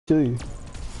kill you.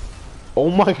 Oh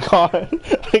my god,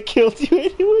 I killed you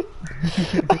anyway.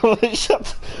 I'm like,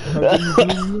 shut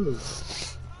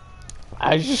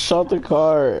I just shot the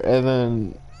car and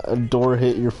then a door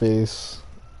hit your face.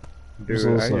 Dude, So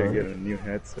I need to sorry. get a new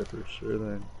headset for sure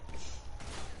then.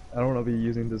 I don't want to be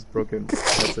using this broken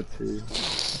headset too.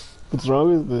 What's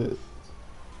wrong with it?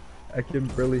 I can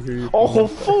barely hear you. Oh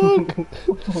fuck!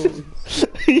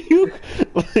 You.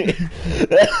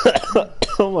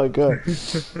 Oh my god.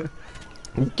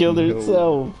 It killed No.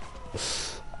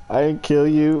 itself. I didn't kill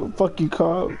you. Fuck you,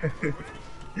 cop.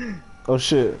 Oh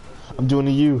shit. I'm doing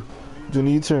a U. Doing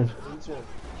a U-turn.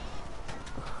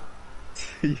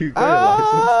 You got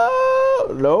your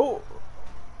license? No.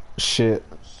 Shit.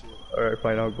 Alright,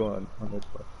 fine, I'll go on. Where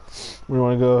do you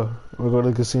wanna go? Wanna go to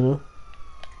the casino?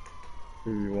 If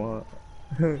you want.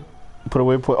 Put a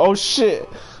waypoint. Oh shit!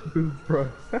 Bro.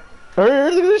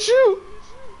 Hurry, they're gonna shoot!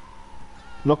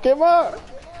 No quema!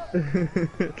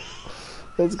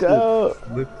 Let's go!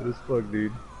 Lifted as fuck,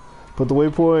 dude. Put the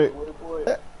waypoint.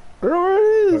 I don't know where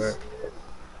it is! Alright.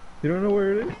 You don't know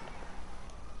where it is?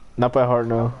 Not by heart,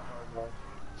 no.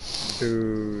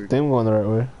 Dude. I think I'm going the right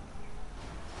way.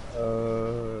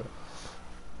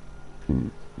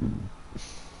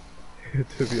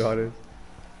 To be honest,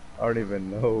 I don't even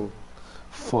know.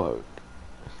 Fuck.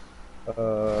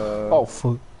 Oh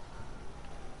fuck.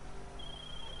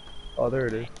 Oh, there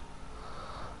it is.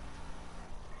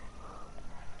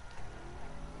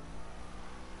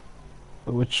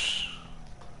 Which...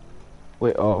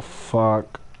 Wait, oh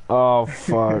fuck. Oh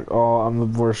fuck. Oh, I'm the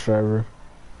worst driver.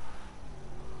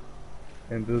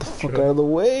 And this Fuck out of the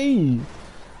way!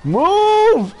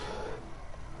 Move!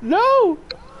 No!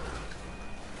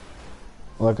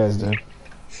 Well, that guy's dead.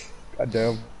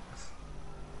 Goddamn.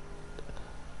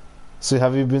 So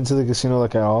have you been to the casino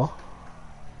like at all?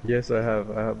 Yes, I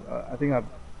have. I think I've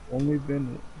only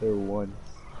been there once.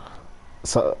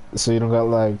 So you don't got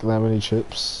like that many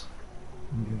chips?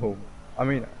 No. I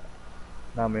mean,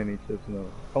 not many chips, no.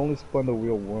 I only spun the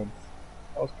wheel once.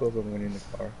 I was close on winning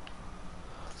the car.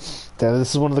 Damn, this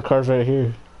is one of the cars right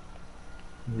here.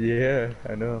 Yeah,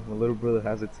 I know. My little brother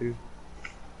has it too.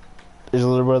 Is your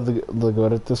little brother the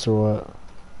good at this or what?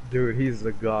 Dude, he's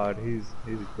a god. He's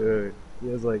good. He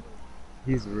has like,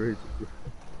 he's rich.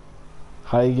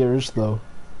 How you get rich though?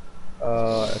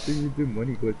 I think you do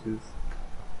money glitches.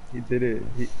 He did it.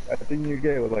 I think you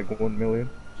get it with like 1 million.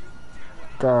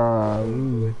 God.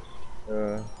 Ooh.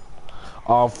 Uh,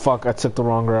 Oh fuck! I took the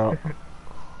wrong route.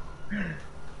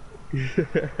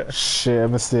 Shit! I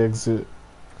missed the exit.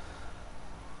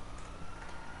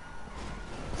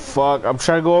 Fuck! I'm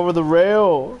trying to go over the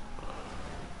rail.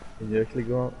 Can you actually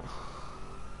go out?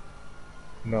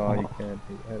 No, you can't.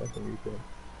 I don't think you can.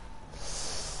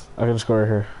 I can just go right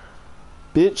here.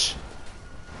 Bitch!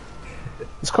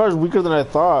 This car is weaker than I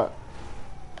thought.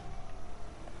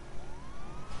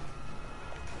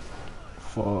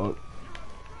 Fuck.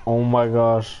 Oh my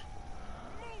gosh.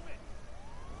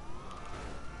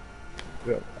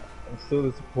 Yeah, I'm still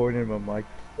disappointed my mic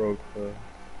broke though.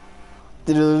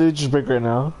 Did it literally just break right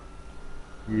now?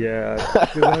 Yeah,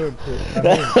 because I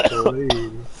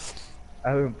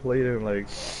haven't played in like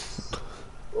so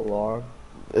long.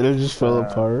 It just fell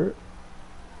apart.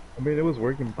 I mean, it was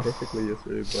working perfectly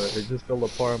yesterday, but it just fell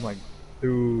apart. I'm like,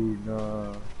 dude,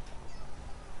 nah.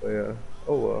 But yeah.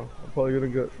 Oh well, I'm probably gonna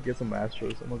go get some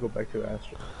Astros. I'm gonna go back to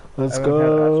Astros. Let's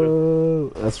go.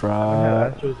 That's I right.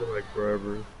 haven't had Astros in like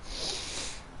forever.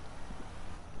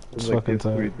 It's like fucking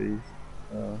 3 tight. days.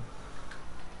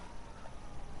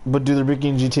 But do they're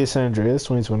making GTA San Andreas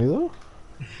 2020 though?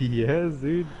 Yes,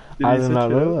 dude. I did not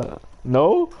know that.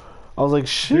 No? I was like,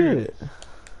 shit.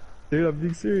 Dude, I'm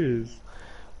being serious.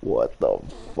 What the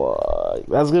fuck?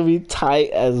 That's gonna be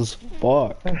tight as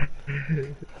fuck.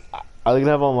 Are they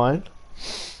gonna have online?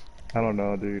 I don't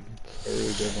know, dude. I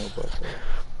really don't know about that.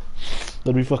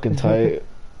 That'd be fucking tight.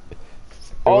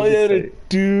 All you had to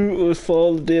do was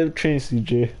follow the damn train,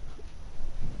 CJ.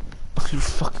 You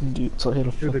fucking dude. So I had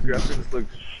to Dude, the fucking... graphics look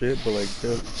shit, but like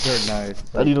they're nice.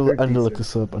 I need to Like, look decent.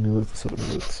 this up. I need to look this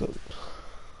up.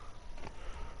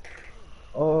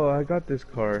 Oh, I got this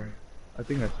car. I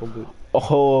think I sold it.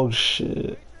 Oh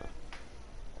shit.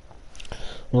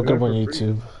 Look got up it on for free.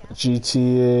 YouTube.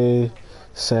 GTA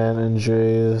San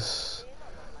Andreas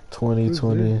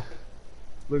 2020.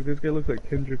 Look, this guy looks like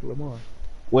Kendrick Lamar.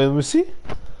 Wait, let me see.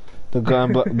 The guy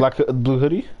in black blue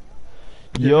hoodie.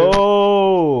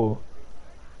 Yo,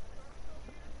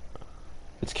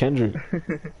 it's Kendrick.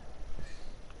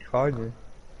 Kanye.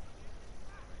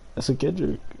 That's a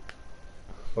Kendrick.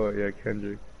 Oh yeah,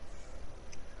 Kendrick.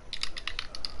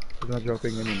 He's not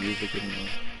dropping any music anymore.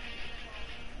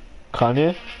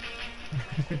 Kanye?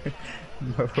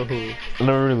 No. I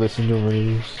never really listened to him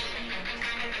anyways.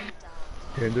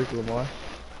 Kendrick Lamar?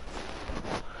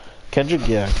 Kendrick,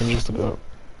 yeah, Kendrick's the goat.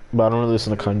 But I don't really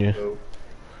listen to Kanye. Oh,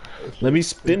 Let me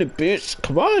spin it, bitch.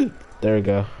 Come on. There we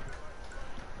go.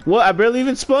 What? I barely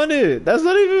even spun it. That's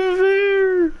not even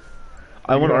fair.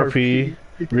 I want RP.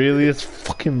 Really? It's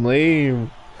fucking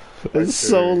lame. It's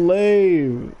so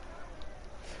lame.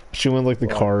 She went like the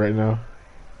car right now.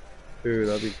 Dude,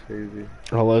 that'd be crazy.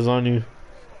 All eyes on you.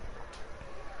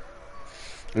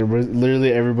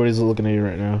 Literally everybody's looking at you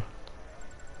right now.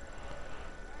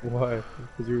 Why?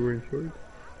 Because you're wearing shorts?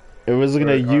 Everyone's looking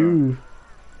at you.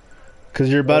 Because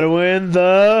you're about to win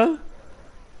the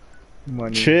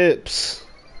Money. chips.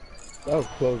 That was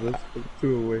close. That's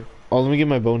 2 away. Oh, let me get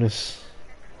my bonus.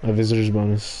 My visitor's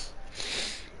bonus.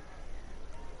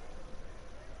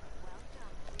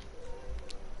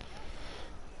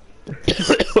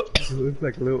 It looks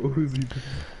like Lil Uzi.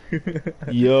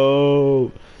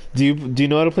 Yo, do you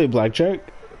know how to play blackjack?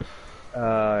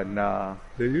 Nah.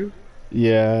 Do you?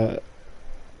 Yeah.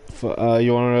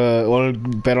 You wanna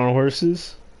bet on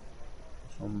horses?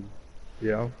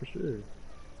 Yeah, for sure.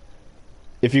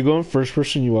 If you go in first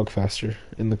person, you walk faster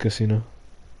in the casino.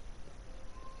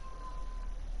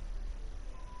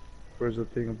 Where's the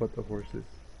thing about the horses?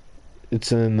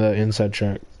 It's in the inside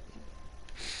track.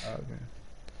 Oh, okay.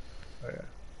 Oh,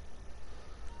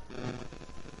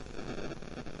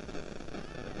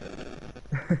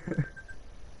 yeah.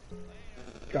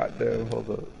 Goddamn, hold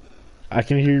up. I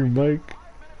can hear your mic.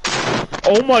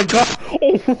 Oh my god!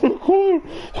 Oh my god!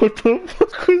 What the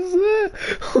fuck was that?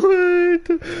 What?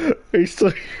 Are you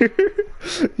still here?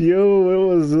 Yo, what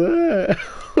was that?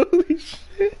 Holy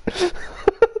shit!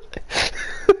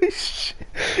 Holy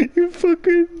shit! You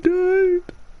fucking died!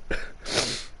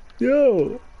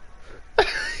 Yo!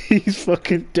 He's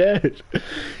fucking dead!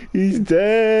 He's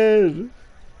dead!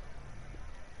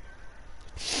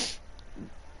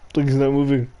 Look, he's not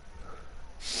moving.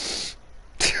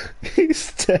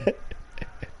 He's dead.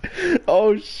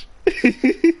 Oh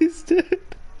he's dead.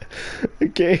 I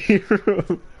can't hear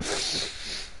him.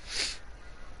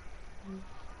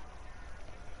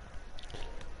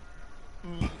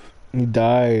 He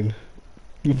died.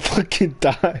 He fucking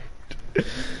died.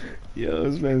 Yo,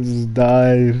 this man just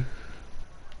died.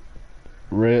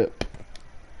 Rip.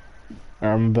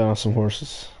 Alright, I'm gonna bet on some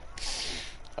horses.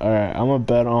 Alright, I'm gonna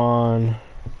bet on...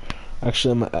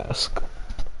 Actually, I'm gonna ask.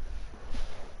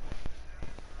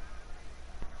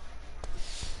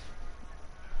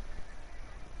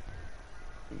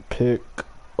 Pick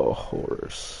a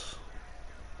horse.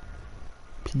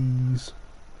 Peas.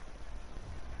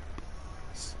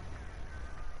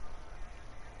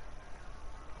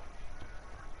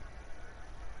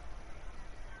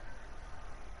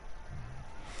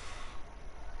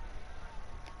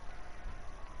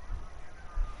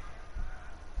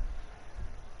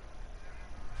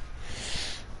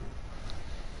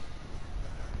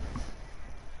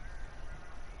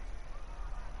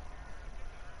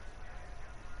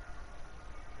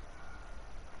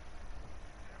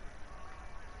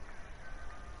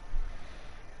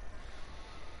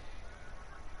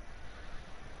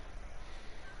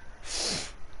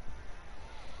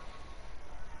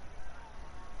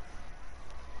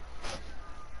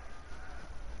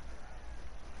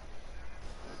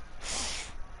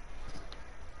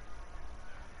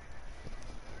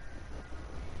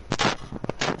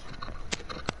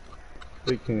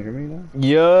 Wait, can you hear me now?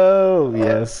 Yo,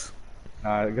 yes.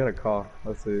 Nah, I got a call.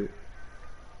 That's it.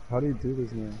 How do you do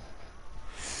this now?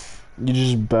 You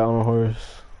just bet on a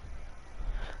horse.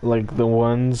 Like the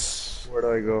ones. Where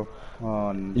do I go?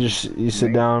 On. You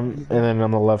sit down and then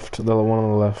on the left, the one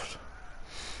on the left.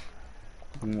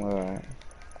 Alright.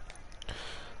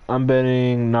 I'm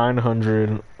betting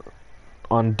 900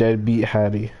 on Deadbeat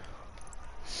Hattie.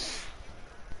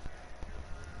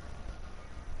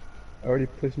 I already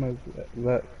placed my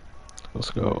bet.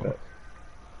 Let's go.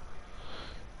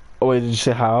 Oh wait, did you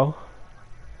say how?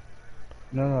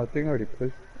 No, I think I already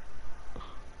placed.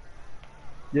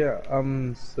 Yeah,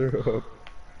 syrup.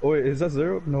 Oh wait, is that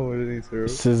syrup? No, it ain't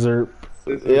syrup. Scissor.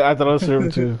 Yeah, I thought it was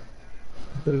syrup too.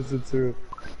 That is it, syrup.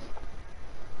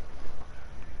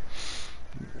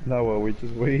 Now what, we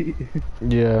just wait?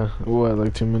 Yeah, what,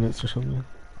 like 2 minutes or something?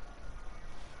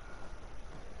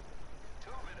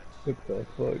 What the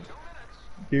fuck?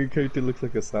 Your character looks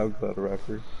like a SoundCloud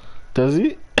rapper. Does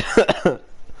he?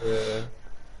 Yeah.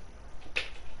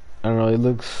 I don't know, he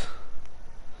looks...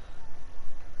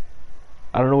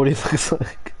 I don't know what he looks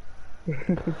like.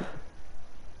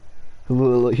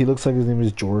 He looks like his name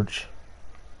is George.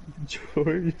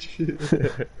 George?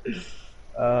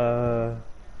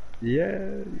 Yeah,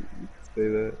 you can say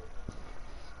that.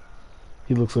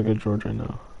 He looks like a George right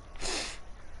now.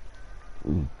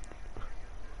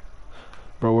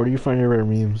 Bro, where do you find your rare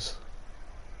memes?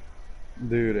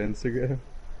 Dude, Instagram.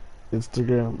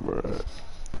 Instagram, bro.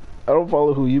 I don't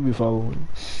follow who you be following.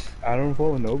 I don't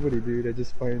follow nobody, dude. I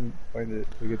just find it.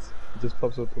 Like it just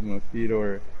pops up on my feed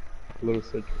or a little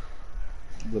search.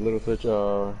 The little search.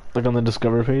 Like on the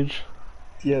Discover page?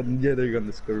 Yeah. There you go on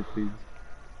the Discover page.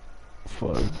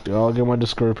 Fuck. Dude, I'll get my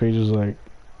Discover pages like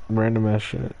random ass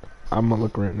shit. I'm gonna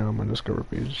look right now on my Discover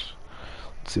page.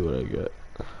 Let's see what I get.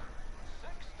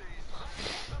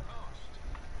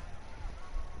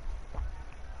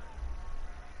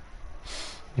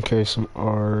 Okay, some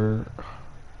art.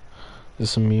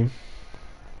 This is a meme.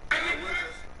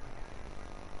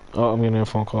 Oh, I'm getting a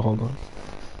phone call. Hold on.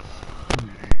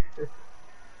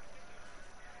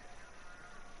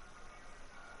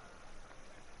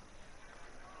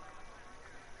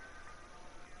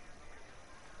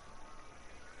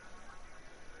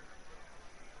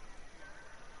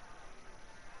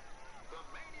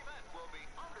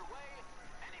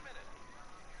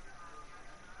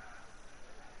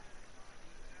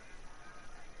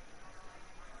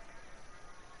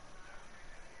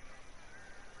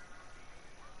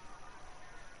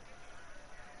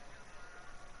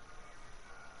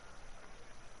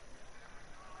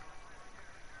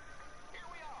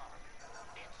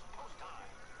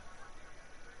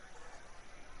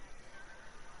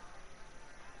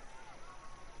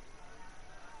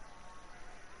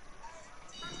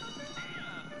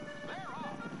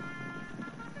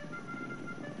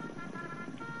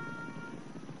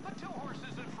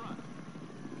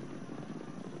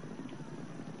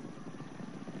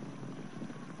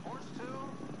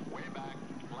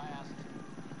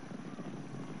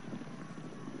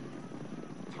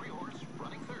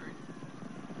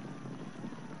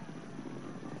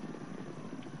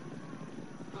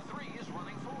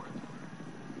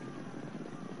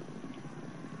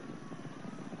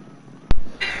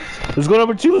 Let's go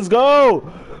number 2. Let's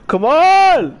go. Come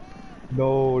on.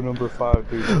 No, number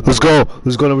 5, dude. Let's go.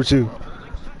 Let's go number 2.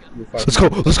 Number 5 Let's go.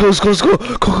 Let's go. Let's go. Let's go.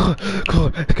 Come on. Come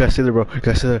on. You gotta stay there, bro. You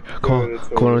gotta stay there. Come on. Dude,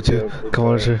 Come on number 2. yeah, Come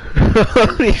on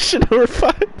number 2. You should number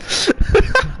 5.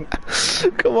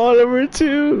 Come on number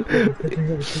 2.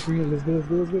 Let's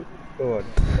go. Go on.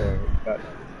 Got it.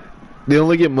 They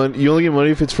only get money. You only get money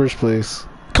if it's first place.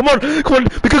 Come on. Come on.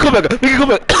 Make a comeback. Make a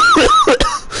comeback.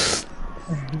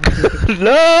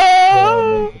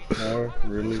 No. No,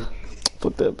 really?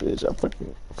 Fuck that bitch. I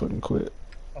fucking quit.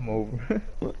 I'm over.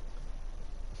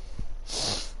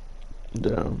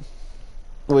 Damn.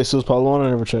 Wait, so is Paulo on? I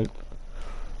never checked.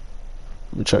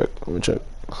 Let me check.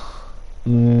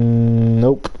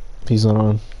 Nope. He's not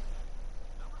on.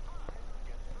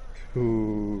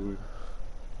 Dude.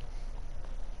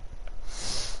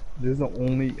 This is the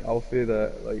only outfit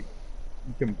that, like,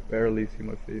 you can barely see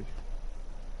my face.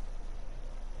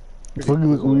 You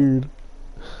fucking look weird.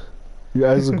 Your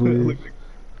eyes look weird.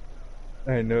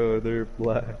 I know, they're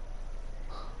black.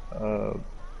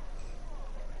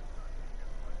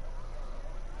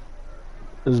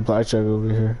 There's blackjack over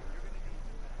here.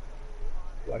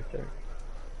 Blackjack.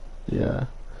 Yeah.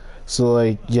 So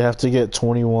like you have to get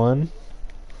 21.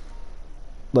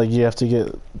 Like you have to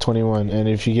get 21, and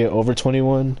if you get over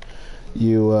 21,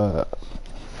 you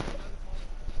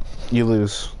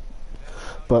lose.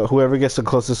 But whoever gets the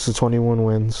closest to 21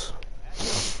 wins.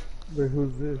 Wait,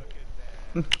 who's this?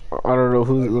 I don't know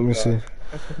who. Let me see.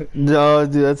 No,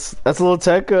 dude, that's Lil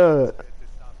Tecca.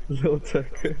 Lil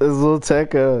Tecca. It's Lil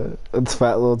Tecca. It's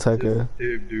fat Lil Tecca.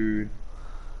 Dude, dude.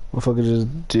 Motherfucker just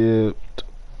dipped.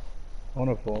 I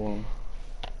wanna follow him.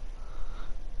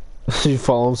 You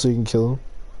follow him so you can kill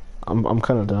him. I'm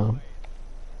kind of down.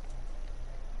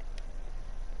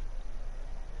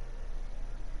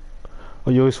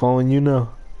 Oh, you always following you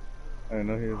now? I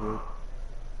know he is.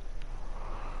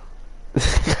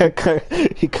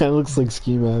 He kind of looks like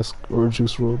Ski Mask or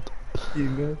Juice WRLD. Ski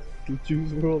Mask, the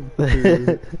Juice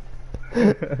WRLD.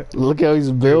 Look how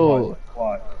he's built.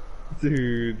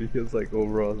 Dude, he has like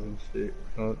overalls and shit.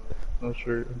 No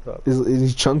shirt on top.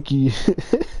 He's chunky.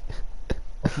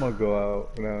 I'm gonna go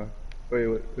out now. Wait,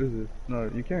 what is this? No,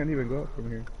 you can't even go out from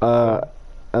here. I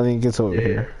think it's over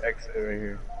here. Exit right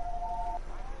here.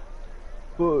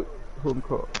 Fuck, home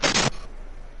call.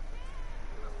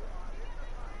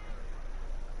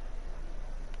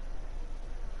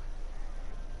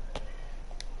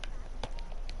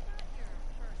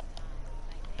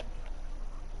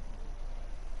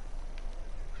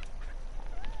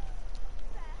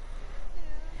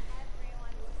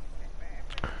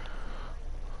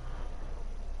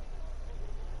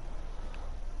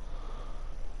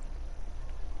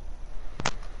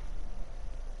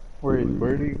 Wait,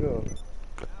 where do you go?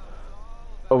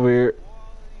 Over here.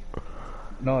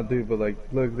 No, dude, but like,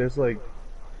 look, there's like,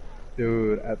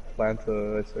 dude,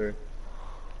 Atlanta, I swear.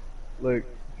 Like,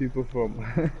 people from,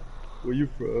 where you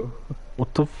from?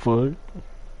 What the fuck?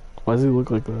 Why does he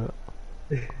look like that?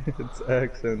 It's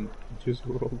X and Juice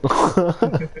World.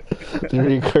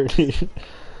 Reincarnation.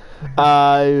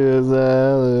 I was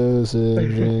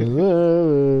hallucinating.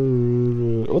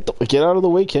 What the? Get out of the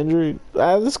way, Kendrick.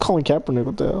 This is Colin Kaepernick.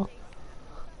 What the hell?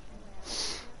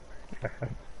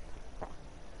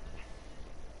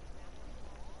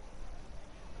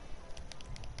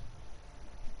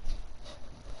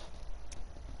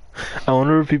 I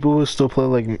wonder if people will still play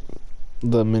like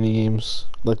the mini games,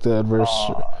 like the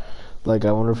adverse. Like,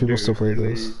 I wonder if people still play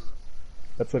those.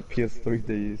 That's like PS3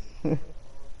 days.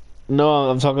 No,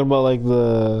 I'm talking about like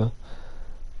the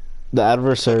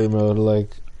adversary mode, like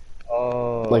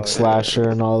Oh, slasher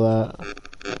and all that.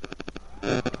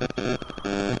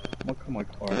 Look at my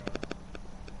car.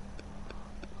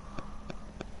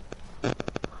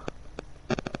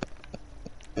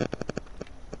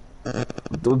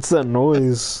 What's that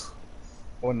noise?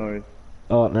 What noise?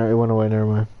 Oh, no, it went away. Never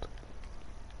mind.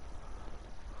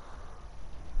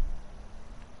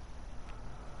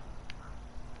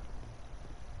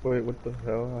 Wait, what the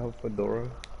hell? I have Fedora.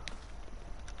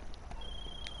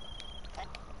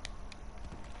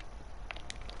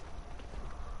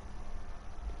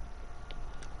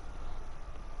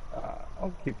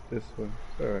 I'll keep this one.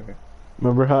 It's alright.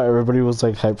 Remember how everybody was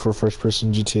like hyped for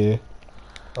first-person GTA,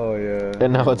 Oh yeah.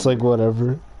 and now it's like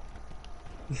whatever.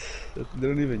 They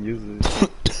don't even use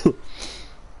it.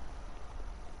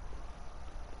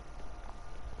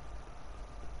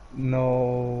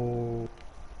 No.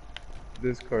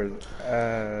 This car is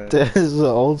ass. That is an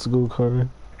old school car.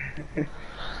 I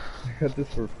got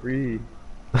this for free.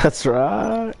 That's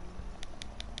right.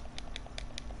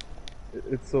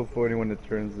 It's so funny when it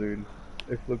turns, dude.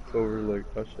 It flips over, like,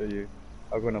 I'll show you.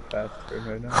 I'm gonna fast turn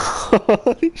right now.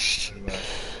 Holy shit.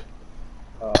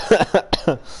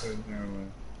 Never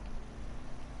mind.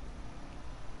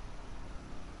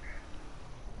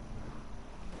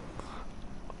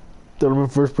 That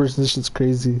first person, this shit's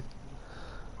crazy.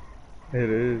 It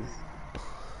is.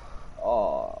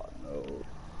 Oh no.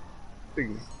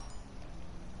 Thing's...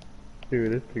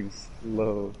 Dude, this thing's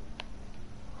slow.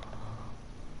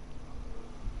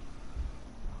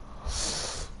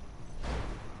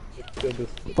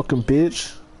 Fucking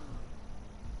bitch.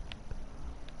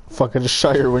 Fuck, I just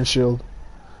shot your windshield.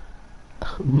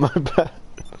 My bad.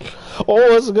 Oh,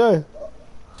 that's a guy.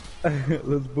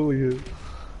 Let's bully him.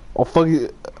 Oh, fuck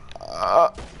it.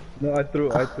 No, I threw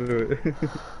it.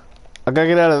 I gotta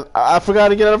get out of. I forgot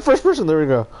to get out of first person. There we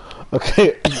go.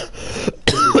 Okay.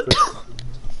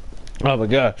 Oh my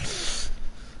god.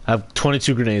 I have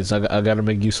 22 grenades. I gotta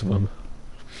make use of them.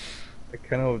 I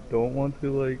kind of don't want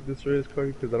to like destroy his car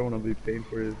because I don't want to be paying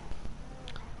for it.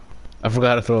 I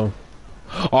forgot to throw them.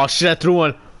 Oh shit! I threw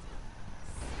one.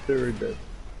 They're dead.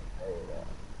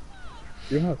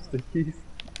 You don't have stickies?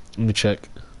 Let me check.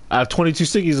 I have 22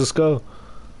 stickies. Let's go.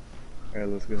 Alright,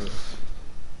 let's go.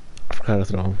 I forgot to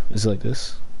throw them. Is it like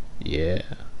this? Yeah.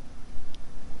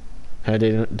 How you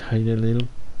delete them?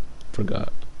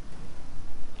 Forgot.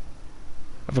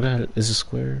 I forgot. Is it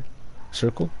square?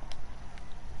 Circle?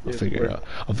 I'll figure it out.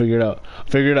 I'll figure it out. I'll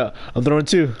figure it out. I'm throwing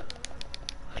two.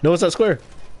 No, it's not square.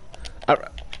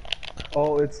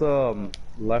 Oh, it's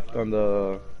left on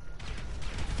the.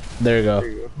 There you go. There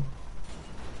you go.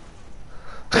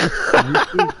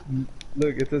 YouTube,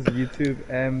 look, it says YouTube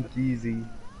MGZ.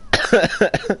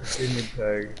 Image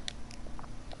tag.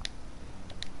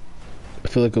 I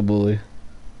feel like a bully.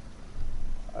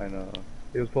 I know.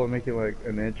 He was probably making like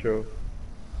an intro.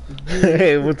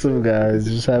 Hey, what's up, guys?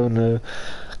 Just having a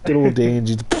good old day and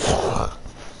just.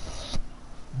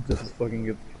 Just fucking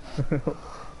get.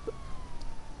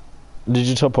 Did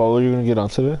you tell Paulo you're gonna get on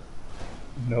today?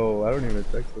 No, I don't even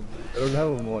text him. I don't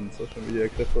have him on social media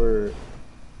except for.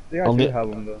 Yeah, I Only- should have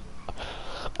him though.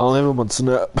 I only have him on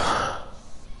Snap. I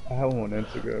have him on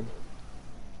Instagram.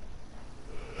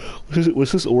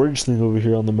 What's this orange thing over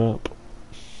here on the map?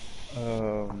 I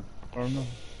don't know.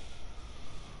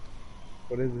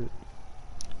 What is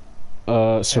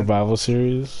it? Survival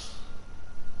series.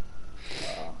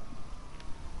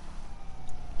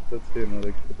 Let's get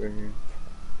another kid right here.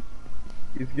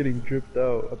 He's getting dripped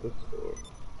out at the store.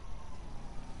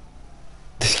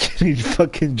 This kid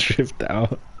fucking drift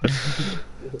out.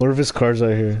 What if his car's out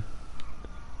here?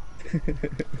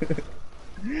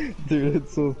 Dude,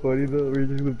 it's so funny though. We're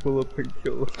just gonna pull up and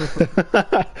kill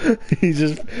him. he's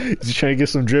trying to get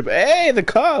some drip. Hey, the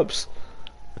cops!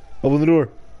 Open the door.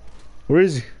 Where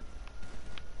is he?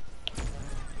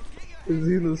 Is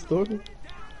he in the store?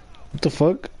 What the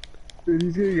fuck? Dude,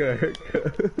 he's getting a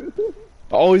haircut.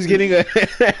 Always getting a.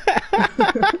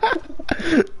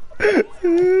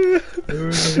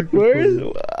 Where is?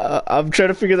 I'm trying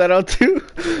to figure that out too.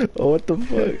 Oh, what the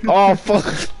fuck? Oh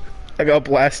fuck! I got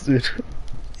blasted.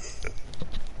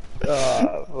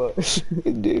 Ah, fuck.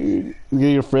 Dude,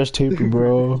 get your fresh taper,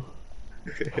 bro.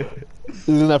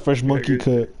 Isn't that fresh monkey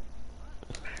cut?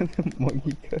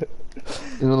 Monkey cut.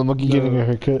 You know the monkey getting a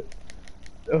haircut?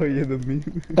 Oh yeah, the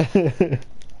meme.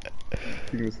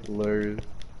 He was hilarious.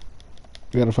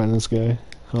 We gotta find this guy.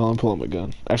 Oh, I'm pulling my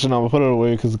gun. Actually, no, I'm gonna put it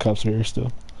away because the cops are here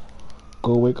still.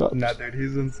 Go away, cops. Nah, dude,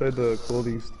 he's inside the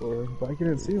clothing store. But I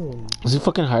couldn't see him. Is he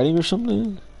fucking hiding or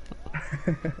something?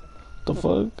 The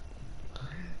fuck?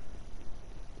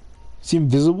 Is he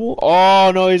invisible?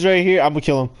 Oh no, he's right here. I'm gonna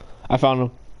kill him. I found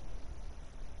him.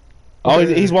 Oh,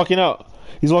 he's walking out.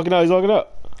 He's walking out. He's walking out.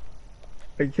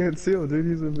 I can't see him, dude.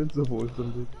 He's invincible or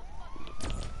something.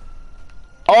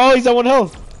 Oh, he's at 1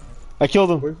 health. I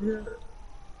killed him. Where's he at?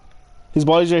 His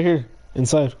body's right here,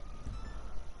 inside.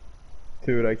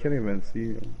 Dude, I can't even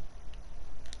see him.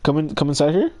 Come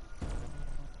inside here.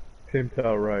 Pimped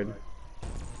out ride.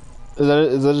 Is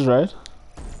that his ride?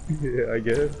 Yeah, I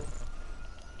guess.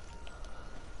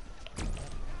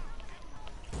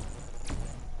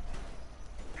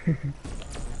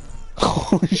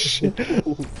 Holy shit.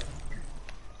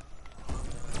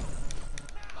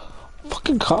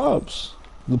 Fucking cops.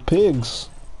 The pigs.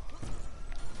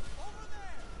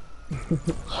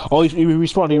 Oh, he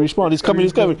respawned. He respawned. He's coming.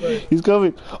 He's coming. He's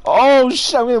coming. Oh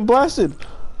shit! I'm getting blasted.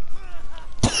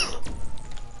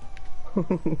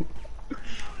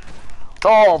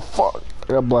 Oh fuck!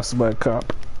 I got blasted by a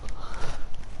cop.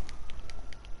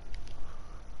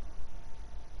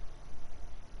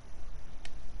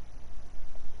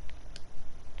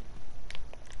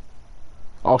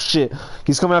 Oh shit!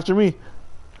 He's coming after me.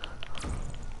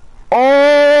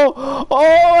 Oh!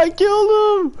 Oh! I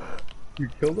killed him! You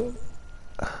killed him?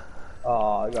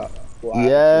 Oh, I got blasted.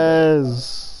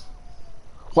 Yes.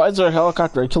 Why is there a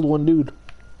helicopter? I killed one dude.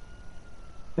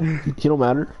 He don't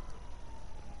matter.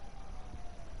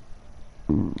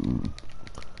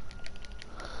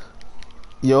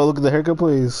 Yo, look at the haircut,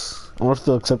 please. I wonder if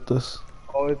they'll accept this.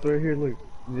 Oh, it's right here. Look.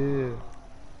 Yeah.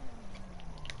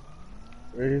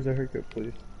 Right here's a haircut,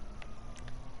 please.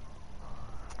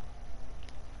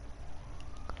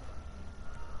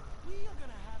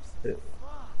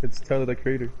 It's Tyler the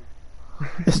Creator.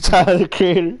 It's Tyler the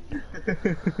Creator.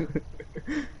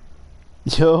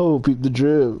 Yo, peep the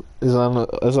drip. It's not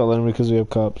letting me because we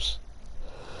have cops.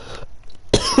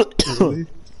 Really?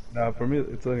 Nah, for me,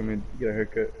 it's letting me get a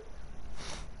haircut.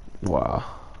 Wow.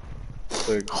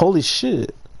 Like, holy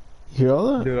shit. You hear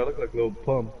all that? dude, I look like Lil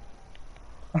Pump.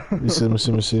 Let me see, let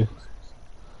me see.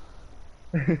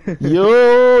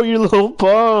 Yo, you little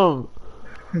Pump.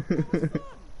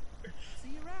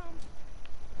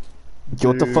 Yo,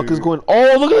 what the fuck is going?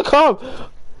 Oh, look at the cop!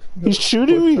 He's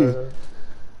shooting me!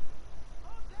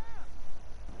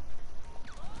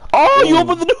 Oh, you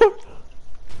opened the door!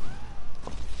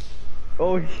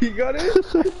 Oh, he got it?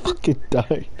 I fucking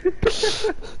died.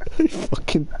 I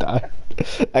fucking died.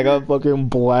 I got fucking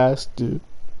blasted.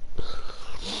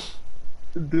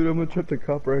 Dude, I'm gonna trap the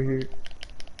cop right here.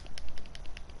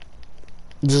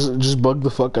 Just bug the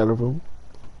fuck out of him.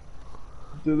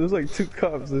 Dude, there's like 2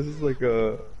 cops. This is like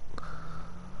a...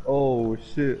 Oh,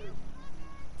 shit.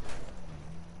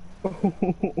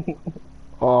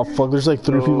 Oh fuck, there's like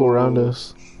 3 people around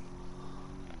us.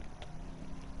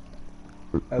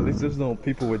 At least there's no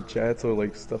people with jets or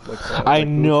like stuff like that. I like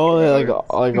know,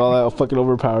 like all that fucking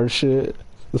overpowered shit.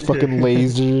 The fucking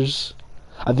lasers.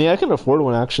 I think I can afford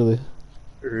one actually.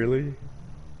 Really?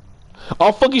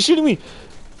 Oh fuck, he's shooting me!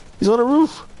 He's on a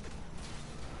roof!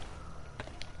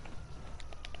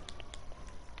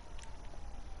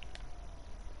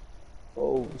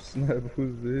 Oh snap,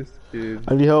 who's this kid?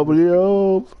 I need help, I need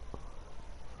help!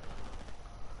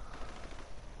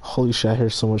 Holy shit, I hear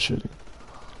so much shooting.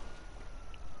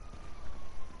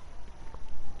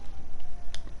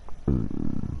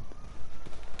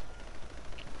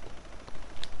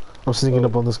 I'm sneaking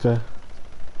up on this guy.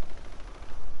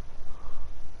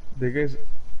 This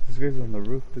guy's on the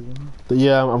roof, isn't he?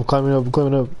 Yeah, I'm climbing up, I'm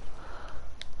climbing up.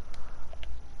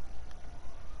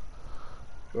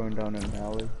 Going down an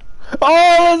alley.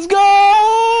 Oh, let's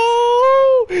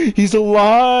go! He's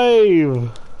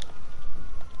alive!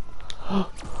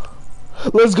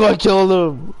 Let's go, I killed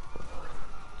him!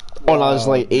 Oh no, there's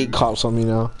like 8 cops on me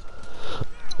now.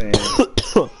 Damn.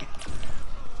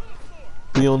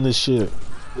 Be on this shit.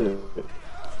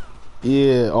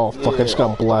 Yeah, oh fuck, I just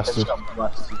got blasted.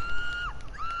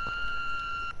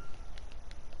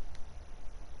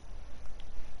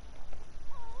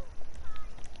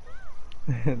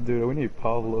 Dude, we need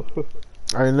Pablo.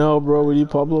 I know, bro. We need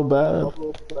Pablo bad.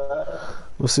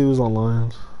 Let's see who's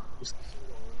online.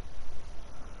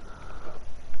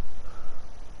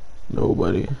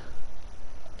 Nobody.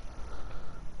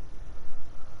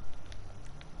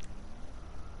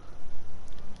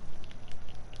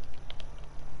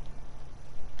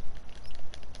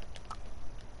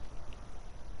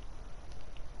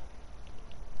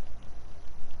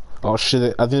 Oh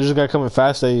shit, I think there's a guy coming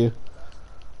fast at you.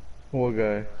 What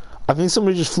guy? I think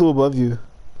somebody just flew above you.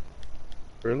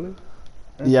 Really?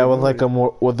 Yeah, with like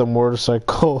with a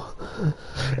motorcycle.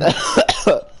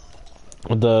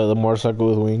 the motorcycle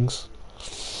with wings.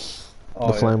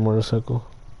 Oh, The flying motorcycle.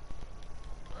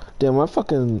 Damn, I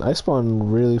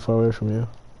spawned really far away from you.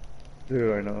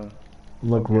 Dude, I know. I'm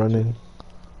like Okay, running.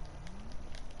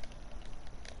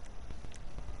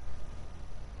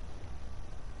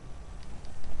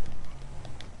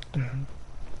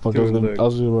 Fuck, Dude, I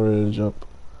was gonna ready to jump.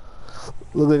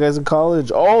 Look, the guy's in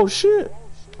college. Oh shit!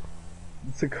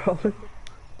 It's a college?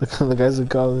 The guy's in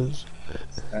college.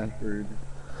 Stanford.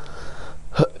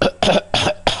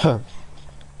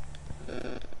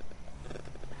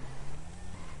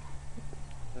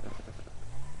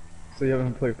 So you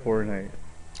haven't played Fortnite?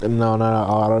 No,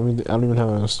 I don't even have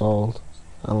it installed.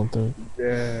 I don't think.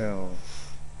 Damn.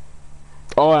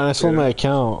 Oh, and I sold my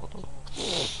account.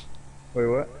 Wait,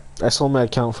 what? I sold my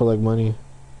account for like money.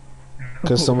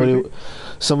 Cause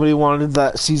somebody wanted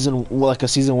that season, like a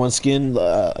season 1 skin,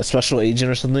 a special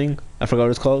agent or something. I forgot what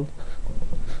it's called.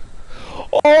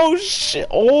 Oh shit!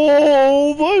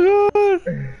 Oh my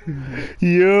god!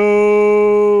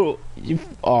 Yo!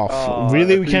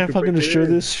 Really? We can't fucking destroy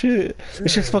this shit?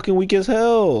 This shit's fucking weak as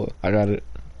hell. I got it.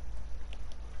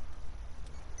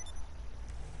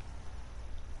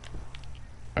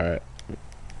 Alright.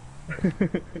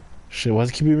 Shit, why's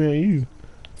it keep beaming at you?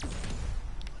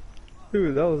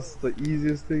 Dude, that was the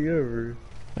easiest thing ever.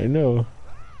 I know.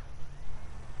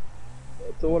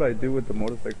 So what I do with the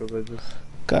motorcycles, I just...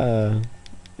 God.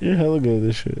 You're hella good at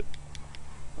this shit.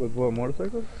 With what,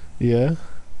 motorcycles? Yeah?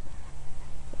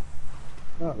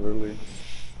 Not really.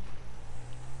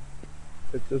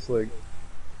 It's just like...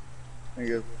 I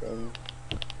guess,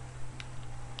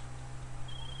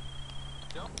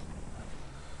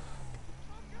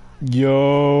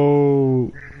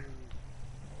 Yo!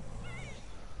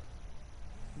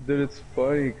 Dude, it's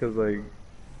funny because, like,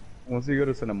 once you go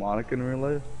to Santa Monica in real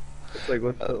life, it's like,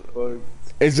 what the fuck?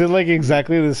 Is it like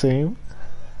exactly the same?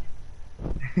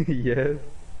 Yes.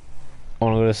 I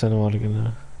wanna go to Santa Monica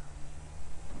now.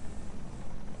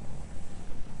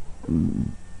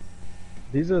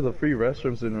 These are the free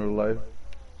restrooms in real life.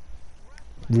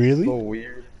 Really? So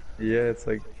weird. Yeah, it's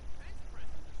like...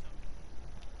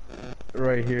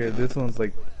 Right here, this one's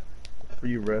like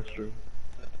free restroom.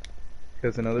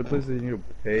 Because in other places you need to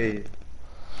pay.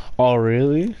 Oh,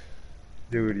 really?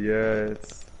 Dude, yeah,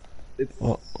 it's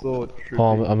so trippy.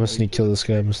 Oh, I'm gonna sneak kill this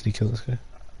guy. I'm gonna sneak kill this guy.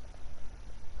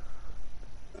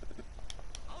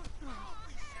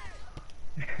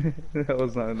 That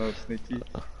was not enough, Sneaky.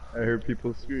 I heard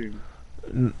people scream.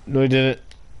 No, he didn't.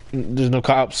 There's no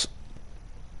cops.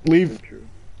 Leave. True.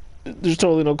 There's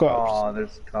totally no cops. Oh,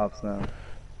 there's cops now.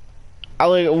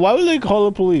 Why would they call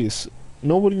the police?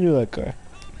 Nobody knew that guy.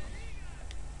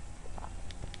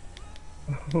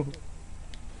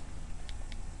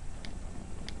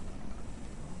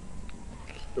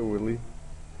 So Willie.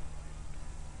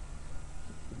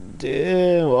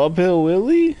 Damn, uphill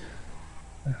Willie?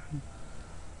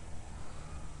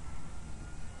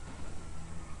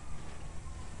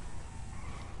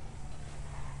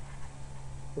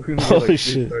 Holy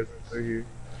shit. Right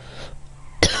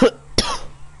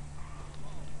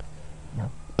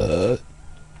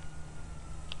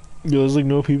Yo, there's like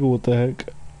no people, what the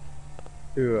heck?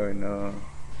 Dude, I know.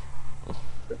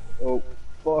 Oh,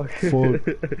 fuck.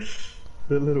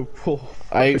 The little pole.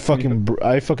 I fucking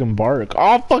bark.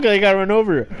 Oh, fuck, I got run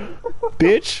over.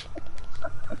 Bitch.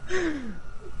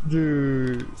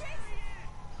 Dude.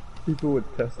 People with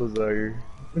Teslas out here.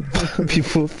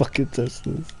 People with fucking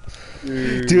Teslas.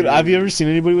 Dude, have you ever seen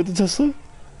anybody with a Tesla?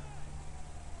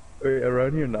 Wait,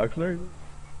 around here in Oxnard?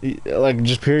 Like,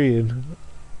 just period.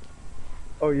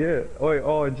 Oh, yeah. Oh, wait,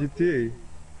 oh, in GTA.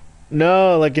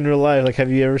 No, like in real life. Like,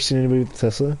 have you ever seen anybody with a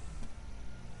Tesla?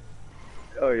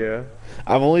 Oh, yeah.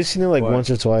 I've only seen it like once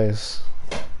or twice.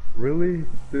 Really?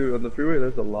 Dude, on the freeway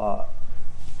there's a lot.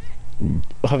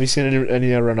 Have you seen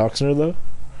any around Oxnard though?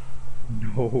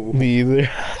 No. Me either.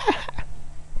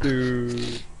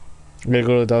 Dude. I'm gonna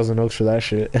go to Thousand Oaks for that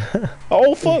shit.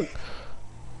 Oh fuck!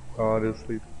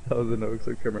 Honestly, Thousand Oaks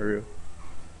or Camarillo.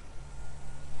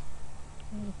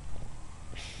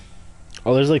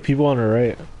 Oh, there's like people on her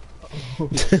right.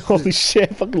 Holy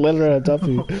shit! I fucking let her on top of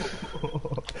you.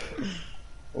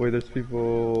 Wait, there's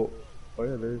people. Oh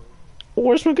yeah, there's. Oh,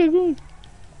 where's my guy going?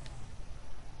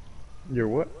 You're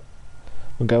what?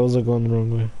 My guy was like going the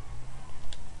wrong way.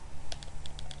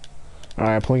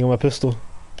 Alright, pulling out my pistol.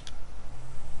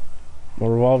 My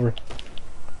revolver.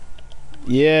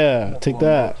 Yeah, take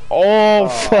that. Oh,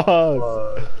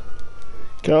 fuck.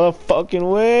 Get out of the fucking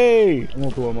way. I'm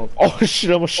gonna blow him up. Oh shit,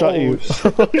 I almost shot you.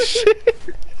 Shit. Oh shit.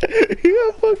 You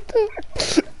got fucked up.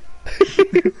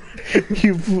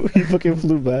 You fucking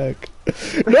flew back.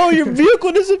 No, your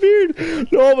vehicle disappeared.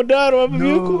 No, I'm gonna die. I don't have a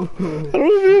vehicle. I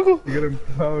don't have a vehicle. You got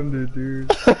impounded,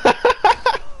 dude.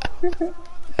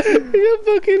 You got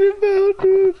fucking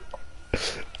impounded.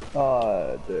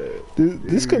 Ah, dude.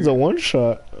 This gun's a one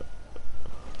shot.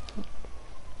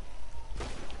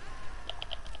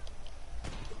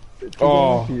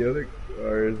 Oh. The other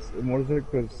cars.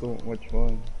 Motorcycle is so much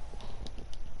fun.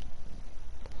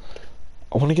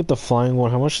 I want to get the flying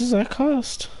one. How much does that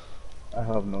cost? I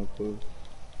have no clue.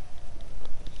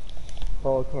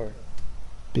 Call a car.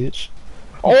 Bitch.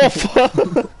 Oh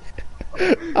fuck!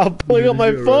 I'm pulling up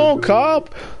my phone,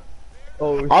 cop.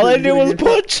 Oh, all I did was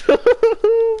punch.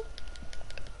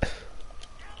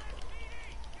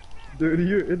 Dude,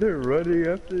 you're in there running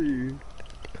after you.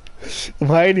 I'm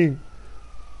hiding.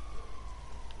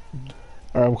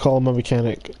 Alright, I'm calling my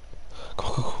mechanic.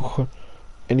 Go.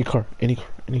 Any car.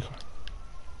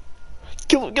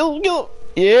 Kill him.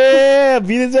 Yeah,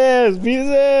 beat his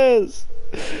ass.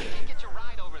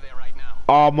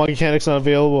 Oh, my mechanic's not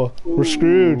available. We're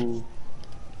screwed.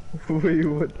 Wait,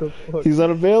 what the fuck? He's not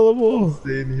available. I'm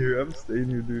staying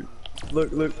here, dude.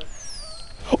 Look.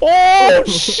 Oh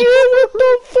shit, what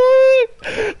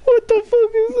the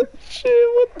fuck is that shit?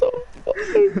 What the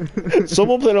fuck?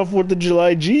 Someone played on 4th of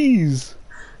July, jeez.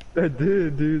 I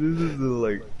did, dude. This is the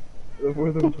 4th of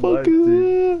What the July, fuck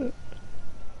dude.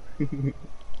 is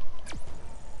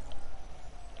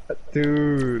that?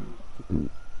 Dude.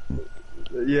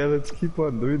 Yeah, let's keep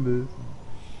on doing this.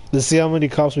 Let's see how many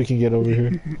cops we can get over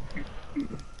here.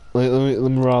 let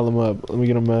me rile them up. Let me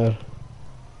get them mad.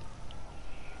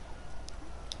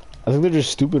 I think they're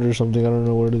just stupid or something. I don't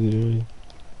know what they're doing.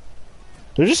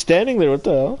 They're just standing there. What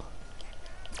the hell?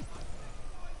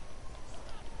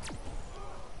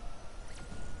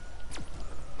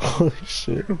 Holy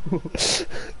shit.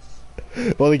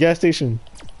 Well, the gas station.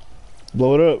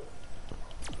 Blow it up.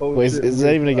 Oh, wait, shit, is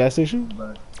that even a gas station?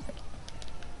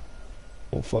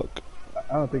 Oh, fuck.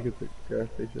 I don't think it's a gas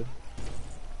station.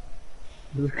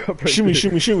 There's a cop right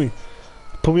Shoot me.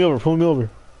 Pull me over.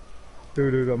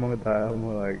 Dude, I'm gonna die. I'm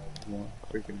gonna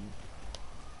freaking.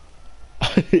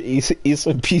 Eat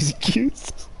some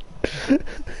PCQs.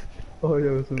 Oh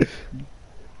yeah, some.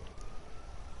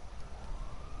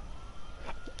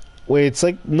 Wait, it's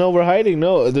like, no, we're hiding.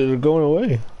 No, they're going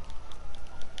away.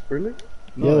 Really?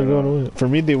 No, yeah, they're going away. For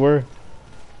me, they were.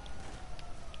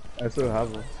 I still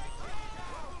have them.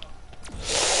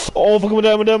 Oh, fuck, I'm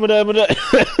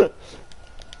die.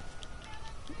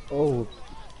 Oh.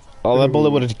 Oh, that bullet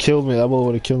would have killed me. That bullet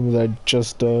would have killed me that I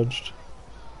just dodged.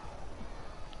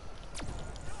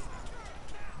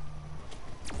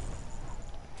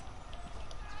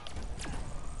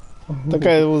 That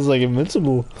guy was like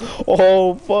invincible.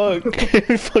 Oh fuck!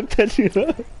 Fuck that shit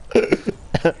up.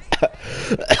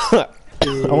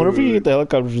 I wonder if we can get the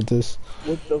helicopter with this.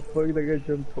 What the fuck? That guy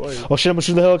jumped twice. Oh shit! I'm gonna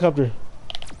shoot the helicopter.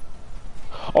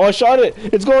 Oh, I shot it.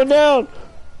 It's going down.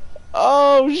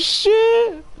 Oh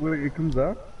shit! Wait, it comes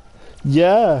out?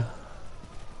 Yeah.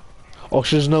 Oh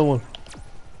shit! There's another one.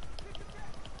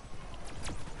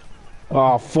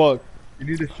 Oh fuck! You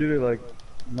need to shoot it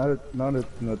not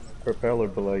its propeller,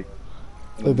 but like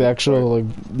the actual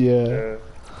yeah.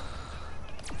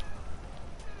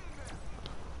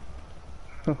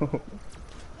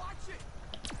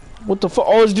 What the fuck?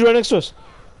 Oh, it's dude right next to us.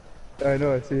 I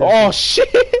know, I see it. Oh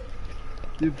shit!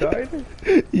 You died?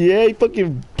 Yeah, he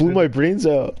fucking blew my brains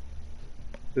out.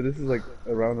 So this is a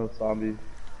round of zombies.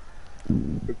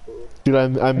 Dude,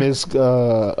 I miss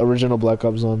original Black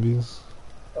Ops Zombies.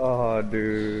 Oh,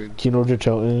 dude. Kino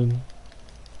Chelton.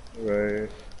 Right.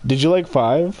 Did you like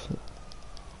 5?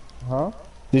 Huh?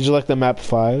 Did you like the map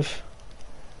 5?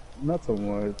 Not so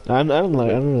much. I don't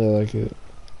really like it.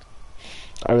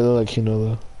 I really like Kino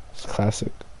though. It's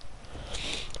classic.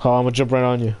 Oh, I'm gonna jump right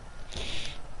on you.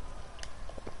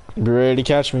 Be ready to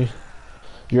catch me.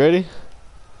 You ready?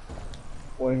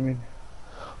 What do you mean?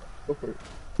 Go for it.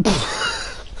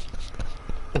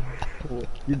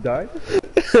 You died?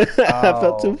 I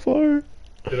fell too far.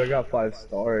 Dude, I got 5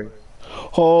 stars.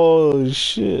 Holy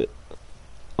shit.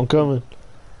 I'm coming.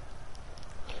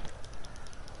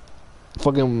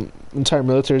 Fucking entire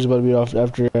military's about to be off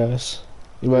after your ass.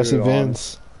 You about to see Dude,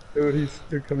 Vince. Dude,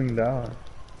 they're coming down.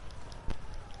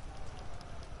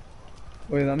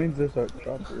 Wait, that means there's a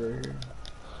chopper right here.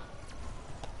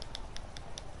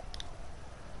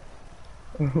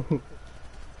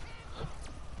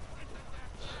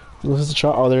 Where's the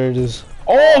shot? Oh, there it is.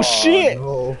 Oh, shit!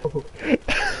 No.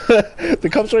 The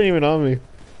cops aren't even on me.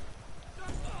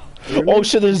 Really? Oh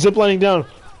shit, they're ziplining down.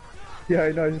 Yeah,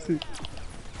 I know, I just see.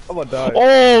 I'm gonna die.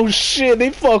 Oh shit, they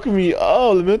fucked me.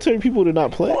 Oh, the military people did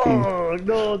not play. Oh,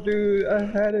 no, dude, I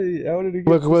had it. I wanted to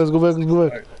Go get back, let's go back, let's go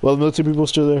back. Well, the military people are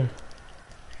still there.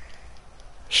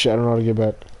 Shit, I don't know how to get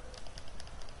back.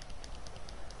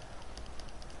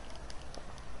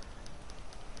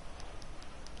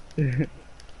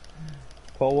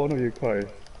 Call one of your cars.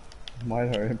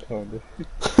 Mine are impounded.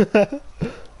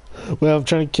 Well, I'm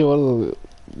trying to kill all of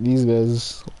these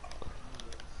guys.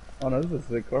 Oh no, this is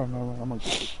the car. I'm gonna get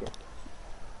this car.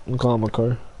 I'm calling my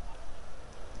car.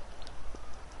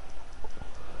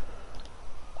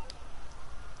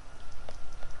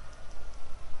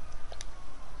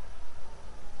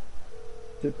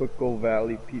 Typical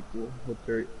Valley people with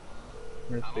their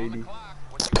Mercedes.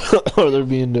 Or their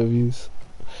BMWs.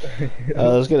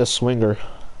 Let's get a swinger.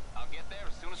 I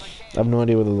have no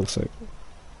idea what it looks like.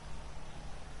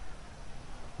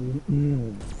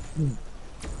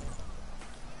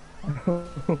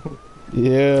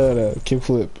 Yeah, the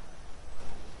kickflip.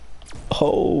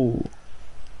 Oh.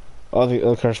 Oh,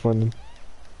 the crash button.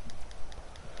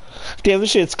 Damn,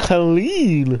 this shit's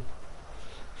clean.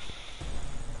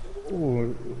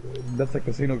 Ooh, that's a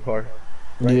casino car.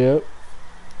 Right. Yep.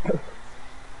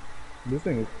 This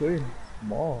thing is clean.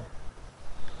 Small.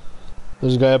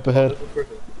 There's a guy up ahead. There's a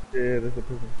person. Yeah, there's a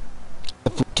person.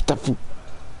 Get that food.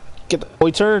 Get that. Oh,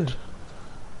 he turned.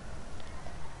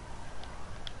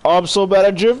 Oh, I'm so bad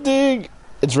at drifting.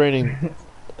 It's raining.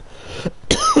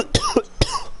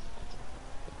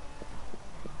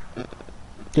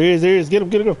 There he is, there he is. Get him,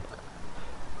 get him.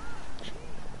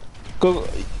 Go.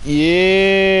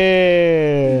 Yeah.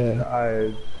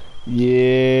 I.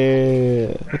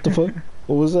 Yeah. What the fuck?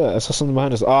 What was that? I saw something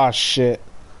behind us. Ah, shit.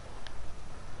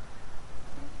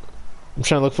 I'm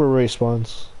trying to look for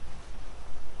respawns.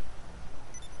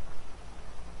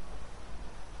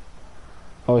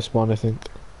 Oh, he spawned, I think.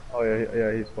 Oh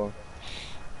yeah, he's spawned.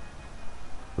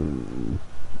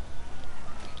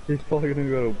 He's probably gonna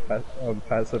go to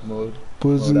passive mode.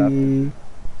 Pussy.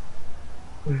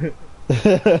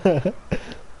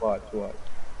 Watch.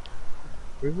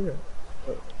 Where's he at?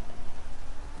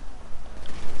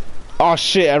 Oh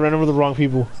shit, I ran over the wrong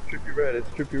people. It's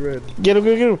Trippy Red. Get him,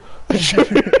 get him.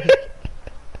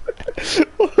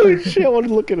 Holy shit, I wanted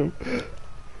to look at him.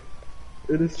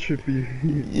 It is Trippy.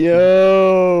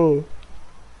 Yo.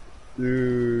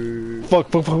 Dude.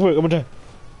 Fuck, I'm gonna die.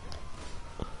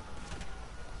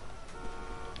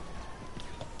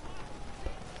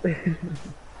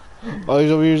 Oh,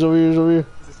 he's over here.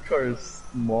 This car is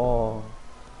small.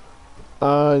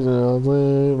 I don't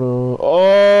know.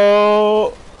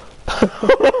 Oh!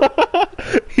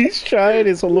 He's trying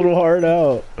his little heart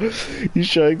out. He's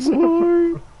trying so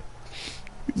hard.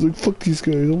 He's like, fuck these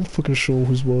guys. I'm fucking show him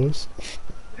who's boss.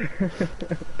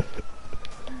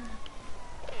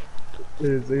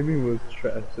 His aiming was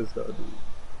trash just now, dude.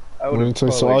 I I'm gonna tell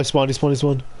you so. Oh, he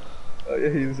spawned. Oh yeah,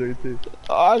 he's right there.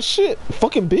 Ah, shit.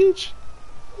 Fucking bitch.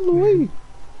 No way.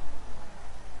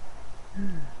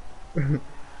 Dude,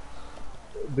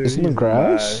 Is he in the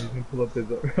grass? He's gonna pull up his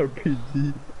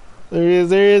RPG. There he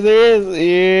is.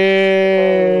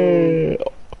 Yeah.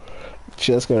 Oh.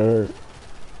 Shit, that's gonna hurt.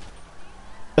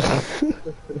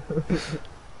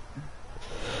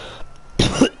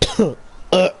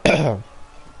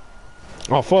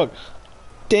 Oh, fuck.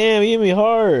 Damn, he hit me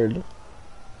hard.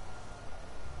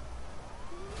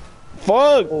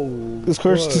 Fuck. Oh, This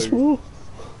car's too small.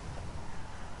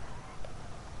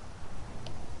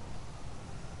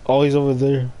 Oh, he's over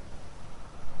there.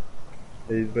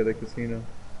 Yeah, he's by the casino.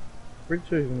 Pretty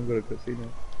sure he's gonna go to casino.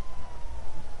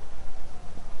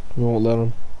 We won't let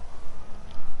him.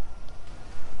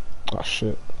 Oh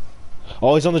shit.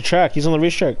 Oh, he's on the track. He's on the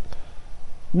racetrack.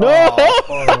 No!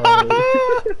 Oh,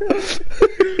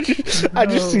 I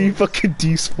just see you fucking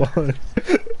despawn.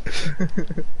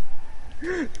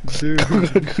 dude.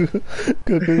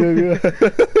 Go.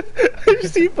 I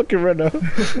just see you fucking run out.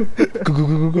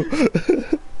 Go.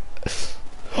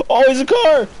 Oh, he's a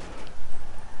car!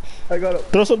 I got him.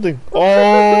 Throw something.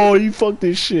 Oh, you fucked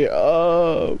this shit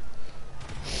up.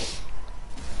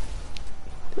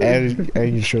 And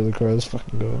you sure the car, let's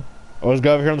fucking go. Oh, there's a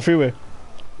guy over here on the freeway.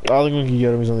 I don't think we can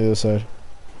get him, he's on the other side.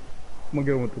 I'm gonna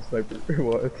get him with the sniper.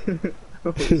 What?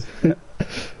 Oh, snap.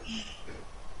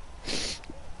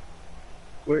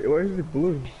 Wait, why is it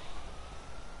blue?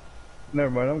 Never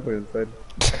mind, I'm going inside.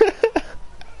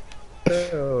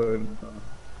 Hell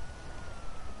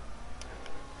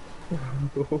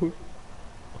no.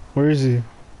 Where is he?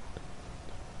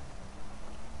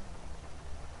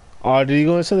 Oh, did he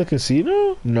go inside the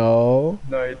casino? No.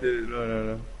 No, he didn't. No, no,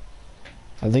 no.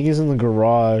 I think he's in the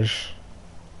garage.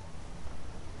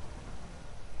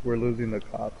 We're losing the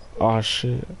cops. Oh,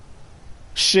 shit.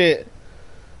 Shit.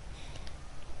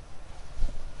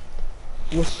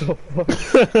 What the fuck?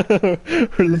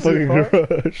 We're in the Is it fucking hot?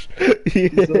 garage.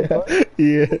 Is it hot?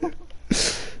 Yeah.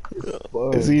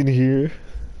 Fuck. Is he in here?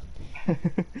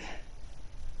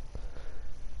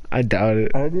 I doubt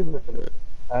it. I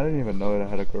didn't even know it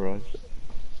had a garage.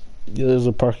 Yeah, there's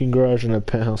a parking garage and a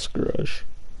penthouse garage.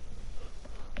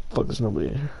 Fuck, there's nobody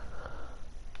in here.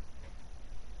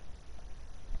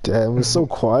 Damn, it's so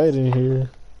quiet in here.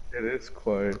 It is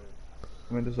quiet.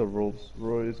 I mean, there's a Rolls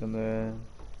Royce and then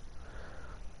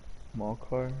small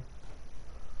car.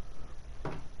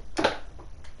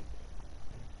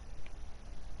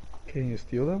 Can you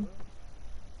steal them?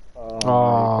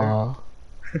 Ah.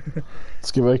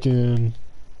 Let's get back in.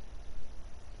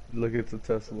 Look, it's a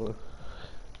Tesla.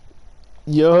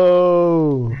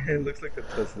 Yo! It looks like a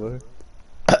Tesla.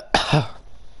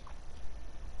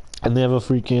 And they have a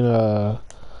freaking,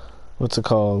 what's it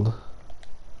called?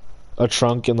 A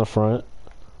trunk in the front.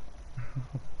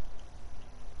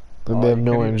 And they have you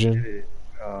no can't even engine. get it.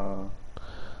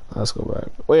 Let's go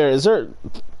back. Wait, is there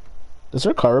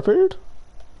a car repaired?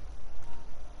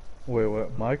 Wait,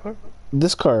 what? My car?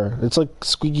 This car, it's like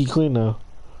squeaky clean now.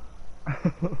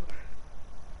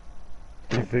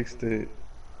 He fixed it.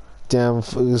 Damn,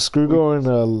 screw going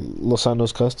Los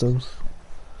Santos Customs.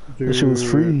 That shit was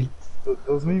free.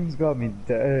 Those memes got me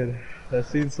dead. I've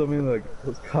seen something like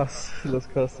those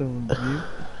custom memes.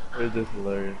 They're just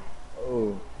hilarious.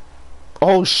 Oh,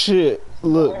 Oh shit!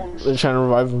 Look, they're trying to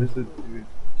revive him. this is dude.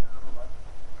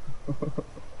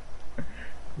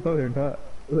 No, they're not.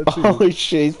 Let's see. Holy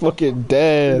shit, he's fucking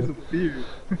dead. Disappeared.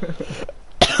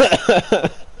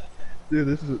 Dude,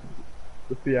 this is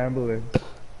the ambulance.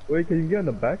 Wait, can you get on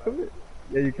the back of it?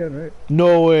 Yeah, you can, right?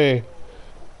 No way.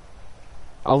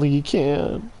 I don't think you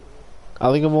can.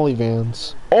 I think I'm only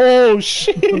Vans. Oh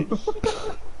shit!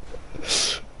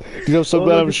 Dude, I'm so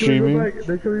glad I'm streaming.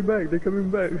 They're coming back. They're coming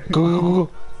back. Go, go,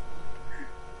 go,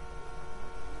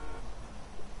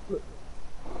 go.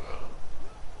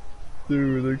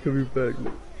 Dude, they're coming back.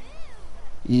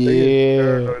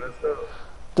 Yeah.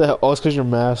 The hell? Oh, it's because you're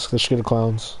masked. They're scared of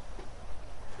clowns.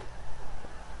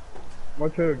 I'm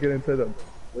trying to get inside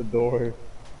the door.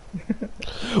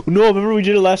 No, remember we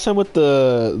did it last time with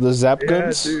the zap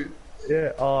guns? Yeah, dude.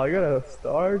 Yeah. Oh, I got a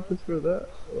star just for that.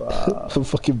 Wow.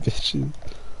 Fucking bitches.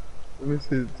 Let me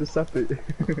see. Just zap it.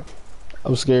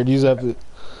 I'm scared. You zap it.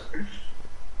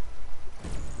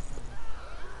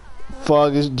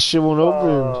 Fuck, this shit won't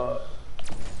open.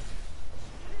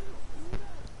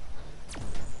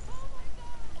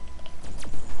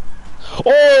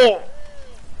 Oh!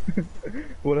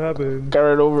 What happened? Got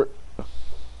right over.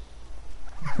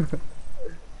 I'm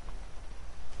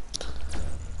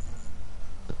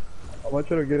gonna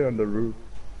try to get it on the roof.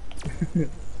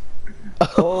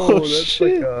 Oh, that's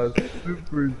shit. like a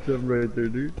super jump right there,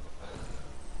 dude.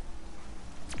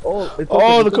 Oh, it's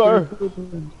Oh, open, the car. It's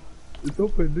open. It's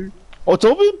open, dude. Oh, it's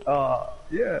open?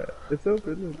 Yeah, it's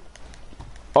open.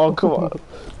 Oh, come on.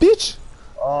 Bitch!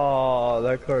 Oh,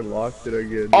 that car locked it again.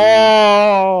 Dude.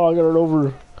 Oh, I got it over.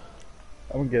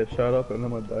 I'm gonna get shot up and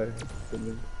I'm gonna die.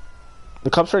 The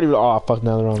cops aren't even. Oh, fuck,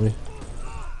 now they're on me.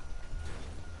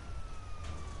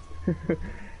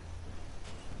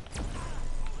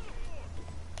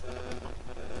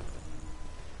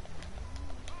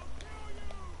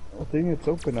 I think it's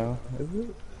open now. Is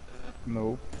it?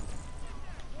 Nope.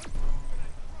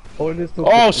 Oh, it is open.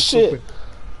 Oh, It's shit. open.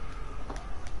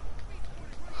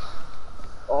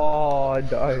 Oh, I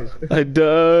died. I died.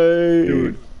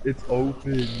 Dude, it's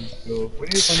open. So, when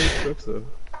do you find this truck though?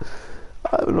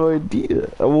 I have no idea.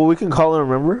 Well, we can call him,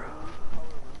 remember?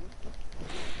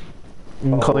 We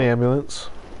can call the ambulance.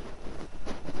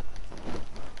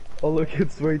 Oh, look,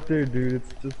 it's right there, dude.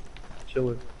 It's just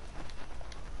chilling.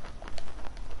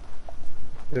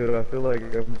 Dude, I feel like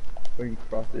I'm going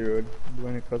across the road. I'm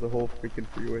going across the whole freaking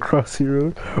freeway. Crossy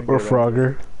Road or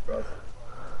Frogger.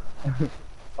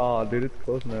 Oh, dude, it's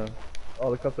close now. Oh,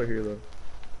 the cops are here though.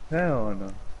 Hell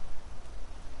no.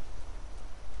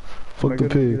 Fuck the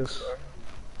pigs.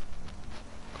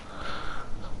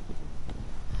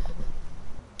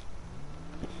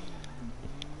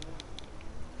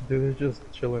 Dude, they're just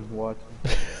chilling, watching.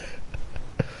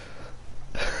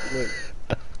 Look.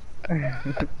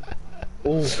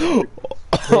 Oh,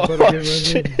 Oh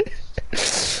shit!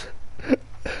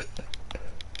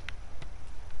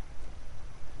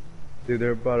 Dude,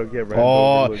 they're about to get ran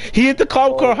Oh, over. Look. he hit the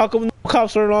cop car. How come no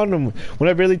cops aren't on him? When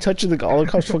I barely touched it, all the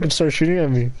cops fucking start shooting at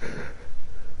me.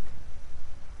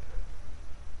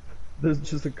 There's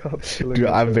just a cop. Dude,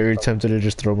 I'm very tempted to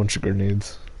just throw a bunch of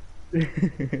grenades.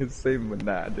 It's same, but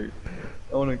nah, dude.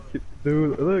 I wanna keep.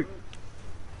 Dude, look.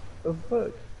 The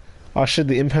fuck? Oh shit!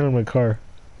 The impound on my car.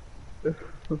 Dude,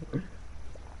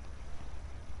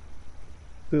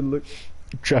 look.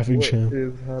 Traffic What jam.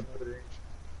 is happening?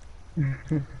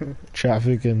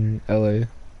 Traffic in LA.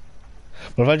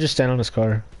 What if I just stand on his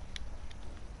car?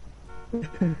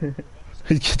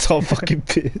 He gets all fucking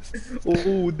pissed.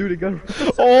 Oh, dude, it got.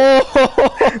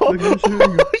 Oh, Look, he's shooting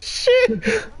him.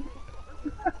 shit!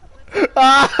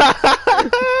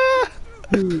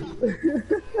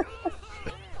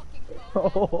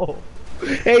 Oh.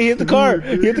 Hey, he hit the car!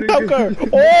 He hit the cop car!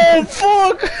 Oh,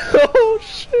 fuck! Oh,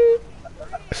 shit!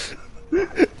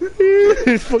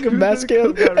 His fucking mask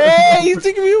scale. Hey, he's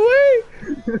taking me away!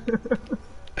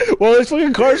 Where these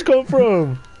fucking cars come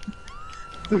from?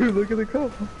 Dude, look at the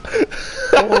cop.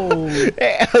 Oh.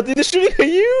 Hey, they're shooting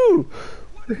at you!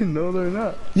 No, they're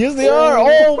not. Yes, they are!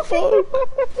 Oh, fuck!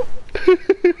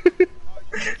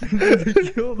 They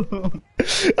killed him.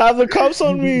 I have the cops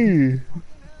on me!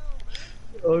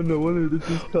 Oh, no wonder this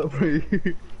is cop right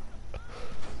here.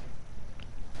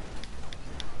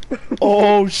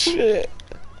 Oh, shit!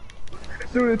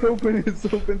 Dude, it's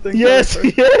open, thank Yes,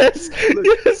 God. yes! Look.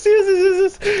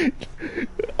 Yes!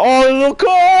 Oh, the little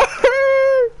car!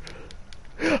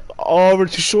 Oh, we're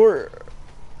too short.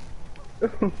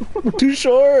 We're too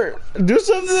short. Do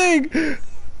something.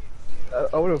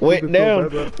 I would have Wait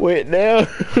down. Wait down.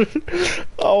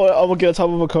 Oh, I'm gonna get on top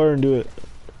of a car and do it.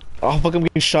 Oh fuck! I'm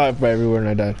getting shot by everywhere and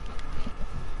I died.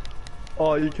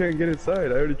 Oh, you can't get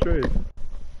inside. I already tried.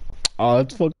 Oh,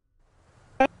 that's fuck.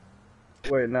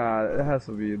 Wait, nah, it has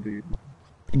to be a dude.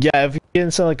 Yeah, if you get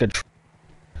inside like a.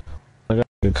 I got a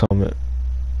good comment.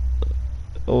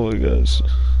 Oh my gosh.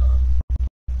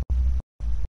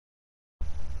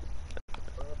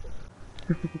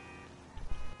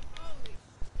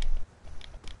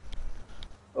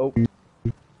 Oh,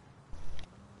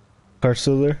 Car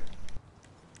still there?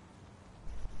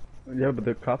 yeah, but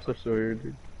the cops are still here,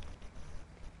 dude.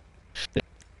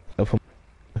 I'll put-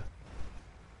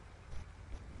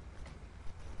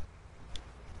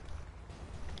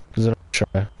 Cause I'm try.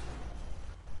 I'm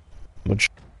gonna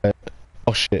try.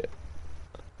 Oh shit.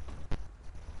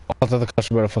 I thought the cops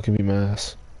were about to fucking beat my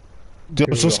ass. Dude,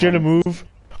 I'm so scared to move.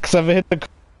 Cause I've hit the car.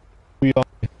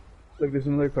 Look, there's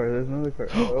another car. There's another car.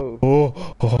 Oh,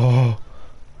 Oh.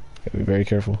 Gotta be very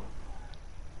careful.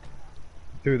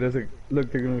 dude, there's a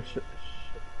look. They're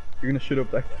gonna shoot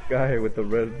up that guy with the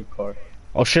red car.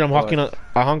 Oh shit, I'm honking at,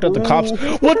 I honked at the Ooh. cops.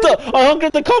 What the? I honked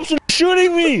at the cops and they're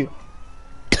shooting me!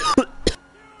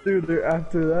 Dude, they're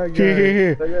after that guy.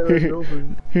 Here. That guy ran over.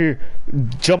 Here,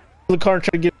 jump in the car and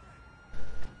try to get.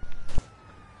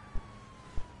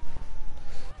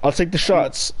 I'll take the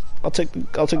shots. I'll take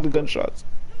the gunshots.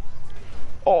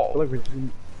 Oh. Look, you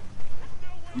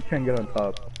can't get on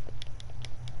top.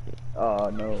 Oh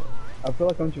no. I feel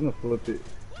like I'm just gonna flip it.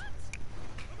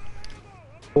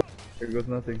 Here goes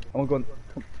nothing. I'm gonna go.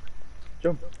 Come.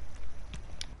 Jump.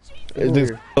 Come over It's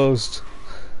here. closed.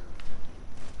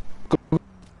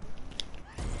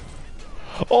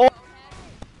 Oh.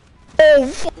 Oh.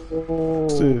 Fuck.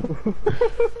 Oh. Dude.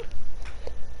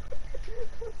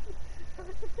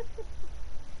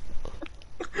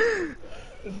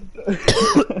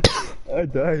 I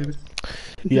died.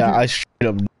 Yeah, I straight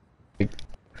up.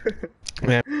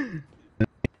 Man,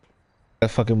 that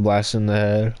fucking blast in the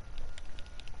head.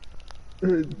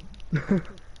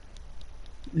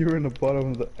 You were in the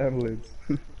bottom of the ambulance.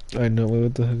 I know. Wait,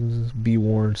 what the heck is this? Be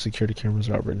warned, security cameras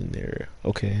are operating in the area.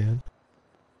 Okay.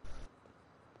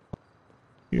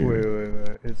 Here.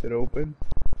 Wait. Is it open?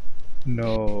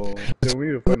 No. Dude, we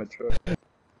need to find a truck.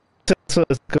 So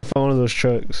let's go find one of those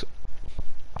trucks.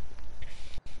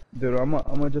 Dude, I'm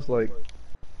gonna just like.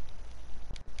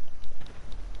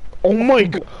 Oh my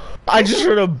god! I just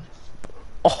heard a.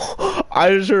 Oh, I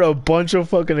just heard a bunch of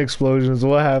fucking explosions.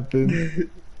 What happened?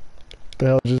 The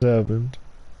hell just happened?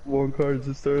 One car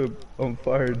just started on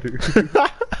fire, dude.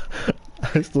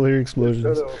 I still hear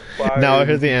explosions. Started on fire. Now I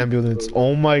hear the ambulance.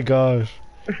 Oh my gosh.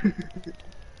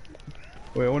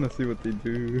 Wait, I wanna see what they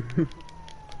do.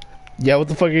 Yeah, what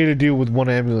the fuck are you gonna do with one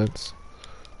ambulance?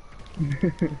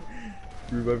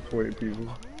 Revive 20 people.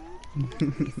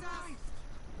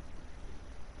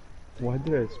 Why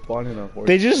did I spawn in a horse?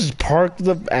 They just parked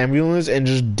the ambulance and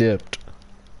just dipped.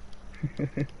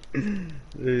 Hey,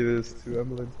 there's two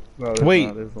ambulances. No, there's Wait.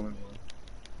 not. There's only one.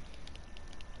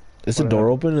 Is the door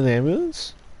open in the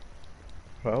ambulance?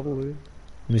 Probably.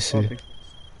 Let me see.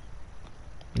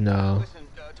 No.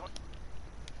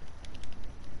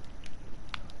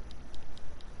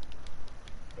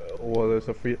 Well, there's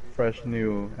a fresh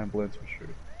new ambulance for sure.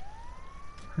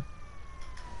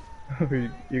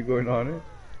 you going on it?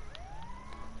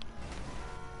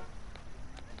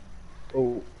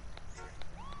 Oh.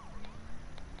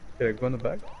 Can I go in the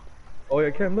back? Oh yeah,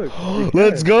 I can, look.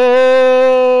 Let's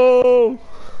go!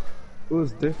 It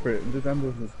was different. This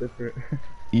ambulance is different.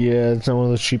 Yeah, it's not one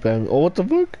of those cheap ambulances. Oh, what the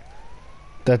fuck?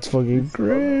 That's fucking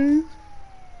great.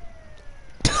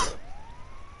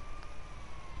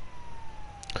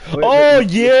 Oh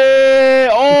yeah!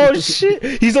 Oh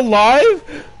shit! He's alive!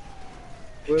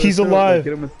 Wait, He's alive.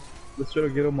 Let's try to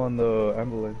get him on the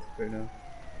ambulance right now.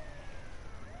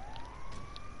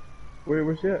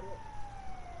 Where's he at?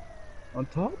 On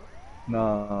top?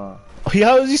 Nah.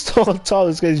 How is he still on top?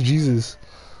 This guy's Jesus.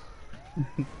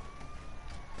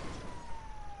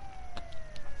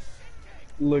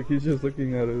 Look, he's just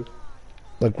looking at us.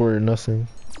 Like we're nothing.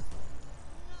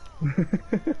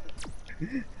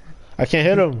 I can't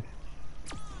hit him.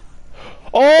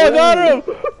 Oh, I got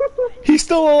him! He's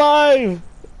still alive!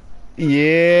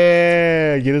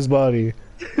 Yeah, get his body.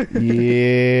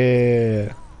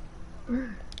 Yeah.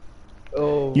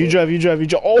 Oh. You drive.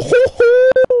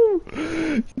 Oh!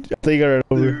 I think I got it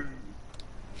over. Dude.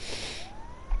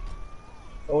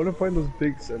 I wanna find those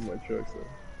big semi trucks though.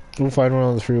 We'll find one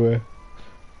on the freeway.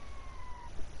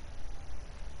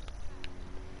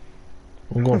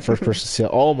 I'm going first person see.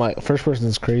 Oh my, first person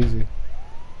is crazy.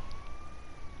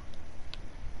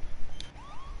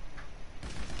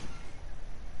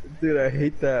 Dude, I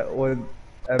hate that when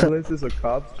ambulances or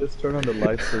cops just turn on the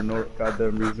lights for no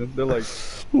goddamn reason. They're like,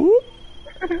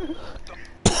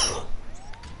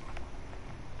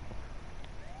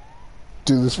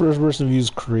 dude, this first person view is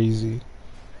crazy.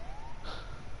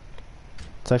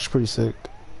 It's actually pretty sick.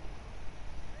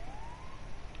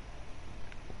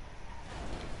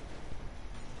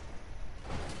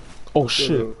 Oh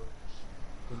shit.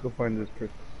 Let's go find this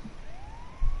person.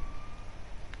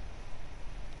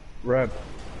 Ramp.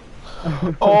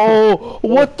 Oh,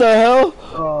 what the hell?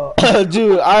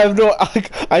 Dude, I have no.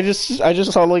 I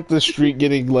just saw like the street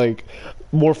getting like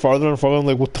more farther and farther. I'm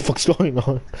like, what the fuck's going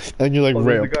on? And you're like,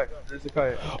 ramp. There's a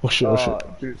guy. Oh shit! Oh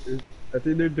shit! Dude, I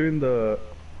think they're doing the.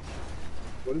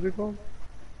 What is it called?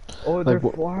 Oh, they're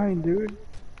flying, dude.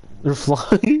 They're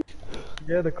flying.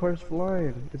 Yeah, the car's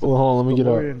flying. It's well, hold on, let me get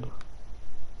up.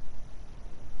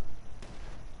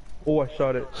 Oh, I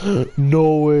shot it.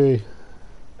 No way.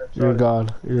 You're a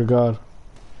god. You're a god.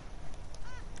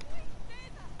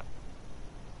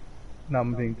 Now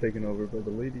I'm being taken over by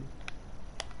the lady.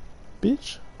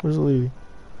 Bitch, where's the lady?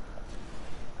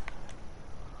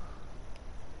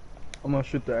 I'm gonna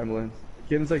shoot the ambulance.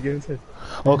 Get inside, get inside.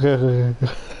 Okay.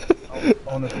 I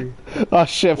wanna see. Oh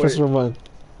shit, first one.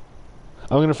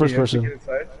 I'm gonna first person. Get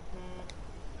inside?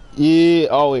 Yeah,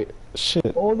 oh wait.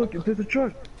 Shit. Oh look, there's a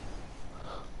truck.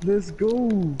 Let's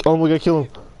go. Oh my god, kill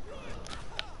him.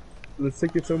 Let's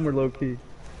take it somewhere low key.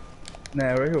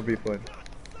 Nah, right here will be fun.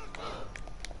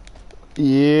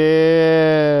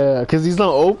 Yeah, cause he's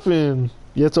not open.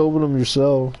 You have to open them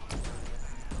yourself.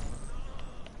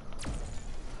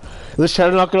 Let's try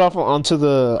to knock it off onto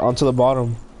the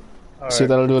bottom. All See if right.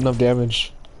 that'll do enough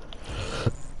damage.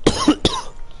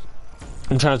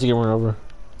 I'm trying to get one over.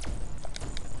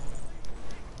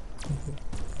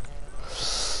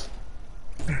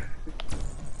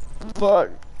 Fuck.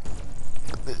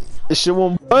 This shit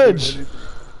won't budge.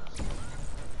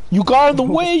 You got in the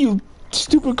way, you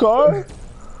stupid car.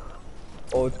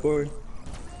 Oh, it's going.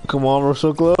 Come on, we're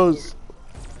so close.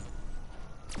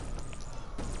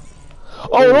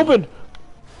 Oh, it opened.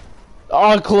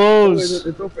 Oh, closed.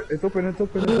 It's open. It's open. It's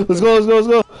open. Let's go. Let's go. Let's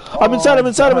go. I'm inside. I'm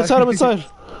inside. I'm inside. I'm inside.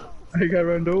 I got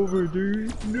run over,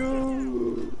 dude.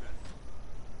 No.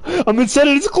 I'm inside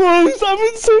and it's closed. I'm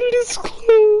inside and it's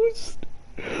closed.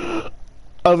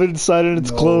 I'm inside and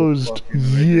it's closed.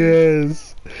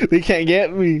 Yes. They can't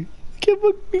get me. Can't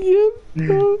fuck me get me.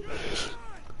 No.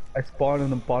 I spawned in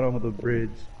the bottom of the bridge.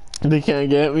 They can't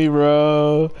get me,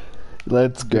 bro.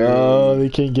 Let's go. They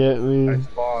can't get I me.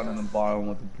 spawned in the bottom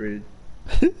of the bridge.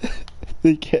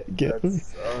 They can't get That me.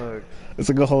 sucks. It's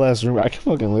like a whole ass room. I can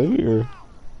fucking live here.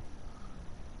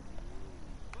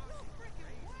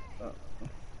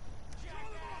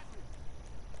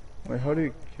 Wait, how do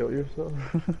you kill yourself?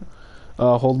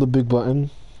 Hold the big button.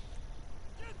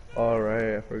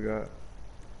 Alright, I forgot.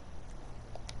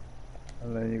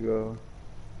 And then you go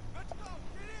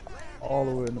all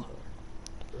the way in the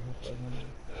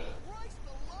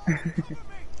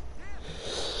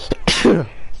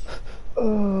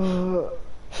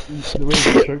the way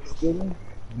the truck still?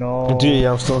 No. Dude,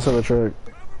 yeah, I'm still inside the truck.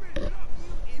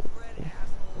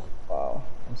 Wow.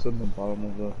 I'm still in the bottom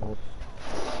of the whole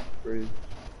bridge.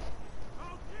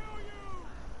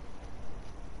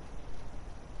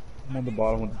 I'm on the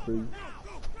bottom of the bridge.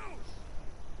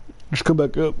 Just come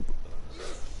back up.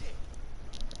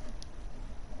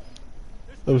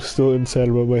 I'm still inside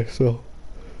by myself.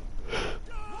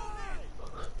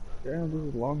 Damn, this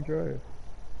is a long drive.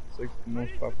 It's like the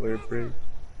most popular bridge.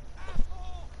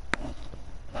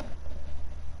 I'm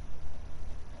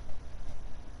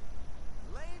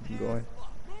going.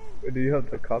 Wait, do you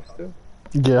have the cops still?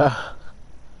 Yeah.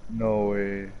 No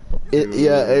way.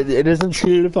 It isn't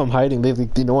treated if I'm hiding.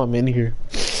 They know I'm in here.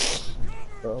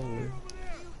 Probably.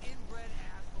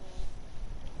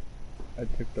 I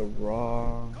took the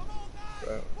wrong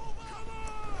route.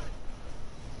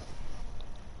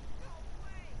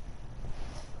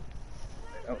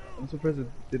 I'm surprised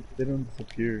they don't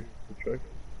disappear, the truck.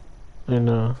 I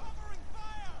know.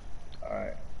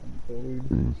 Alright, I'm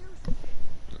going.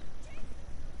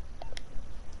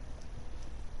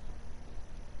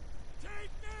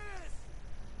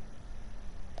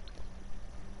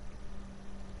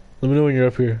 Let me know when you're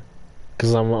up here,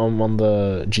 cause I'm on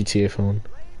the GTA phone.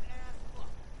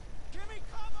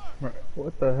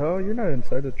 What the hell? You're not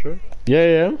inside the truck? Yeah, I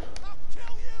am.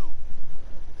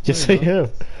 Yes, I am.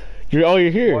 You're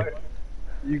here. What?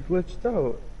 You glitched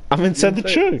out. I'm inside the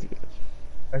truck.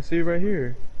 I see you right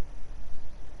here.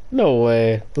 No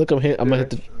way. Look, I'm gonna hit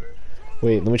the.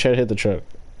 Wait, let me try to hit the truck.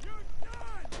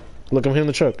 Look, I'm hitting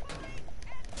the truck.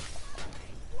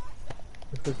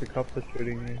 Looks like the cops are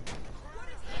shooting me.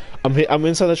 I'm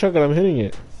inside the truck and I'm hitting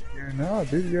it. You're not,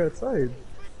 dude. You're outside.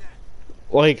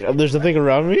 Like, there's nothing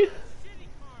around me?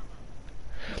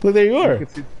 Look, there you are.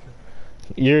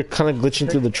 You're kind of glitching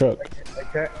through the truck. I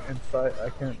can't inside. I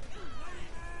can't.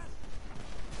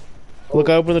 Look,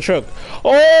 I opened the truck.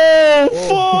 Oh,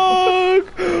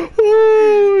 fuck!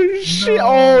 Oh, shit. No.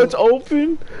 Oh, it's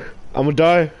open. I'm gonna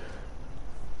die.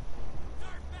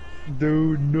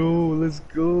 Dude, no. Let's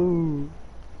go.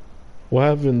 What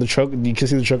happened? The truck? You can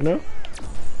see the truck now?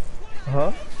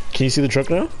 Huh? Can you see the truck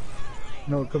now?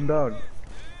 No, come down.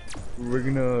 We're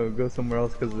gonna go somewhere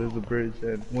else because there's a bridge,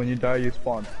 and when you die, you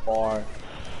spawn far. I'm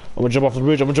gonna jump off the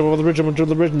bridge. I'm gonna jump off the bridge. I'm gonna jump off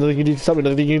the bridge. Nothing you need to stop me.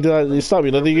 Nothing you can do to stop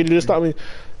me. Nothing you can do to stop me.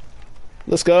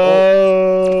 Let's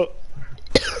go.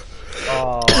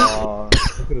 Ah, I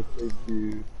could have saved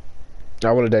you.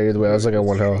 I would have died either way. I was like at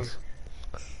 1 health.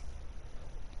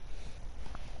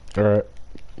 Alright.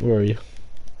 Where are you?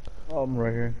 Oh, I'm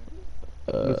right here.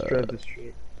 Let's try this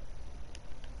trick.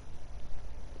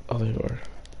 Oh, there you are.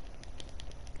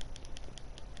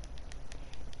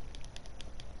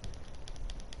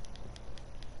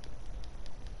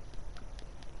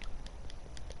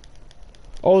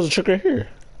 Oh, there's a trick right here.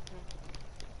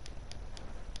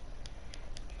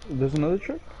 There's another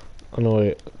trick? Oh, no,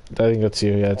 wait. I think that's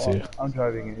you. Yeah, it's you. I'm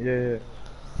driving it. Yeah, yeah.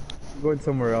 I'm going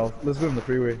somewhere else. Let's go on the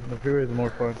freeway. The freeway is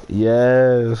more fun.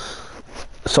 Yes.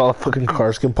 So all the fucking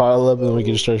cars can pile up and then we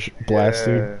can just start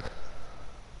blasting.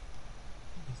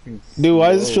 Yeah. Dude,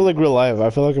 why does this feel like real life? I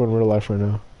feel like I'm in real life right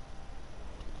now.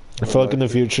 I feel like in the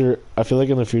future,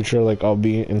 like I'll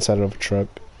be inside of a truck,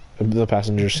 in the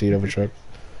passenger seat of a truck,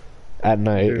 at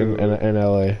night in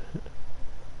LA.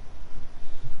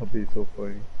 That'll be so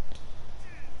funny.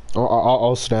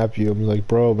 I'll snap you. I'm like,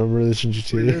 bro, remember this in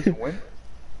GTA? Wait,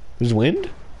 there's wind? There's wind?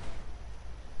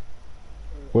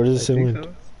 Where does it say wind?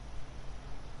 So.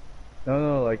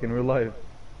 No, like in real life.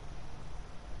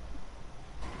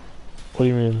 What do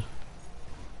you mean?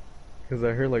 Because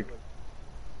I heard like,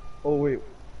 oh wait,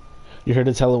 You heard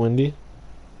it's hella windy?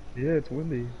 yeah, it's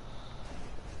windy.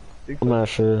 I'm not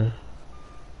sure.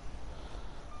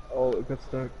 Oh, it got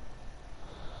stuck.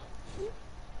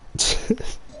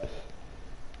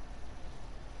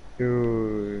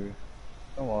 Dude,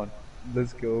 come on,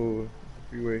 let's go.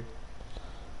 Freeway.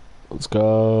 Let's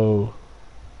go.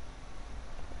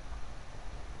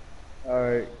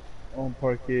 Alright, I'll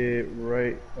park it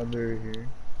right under here.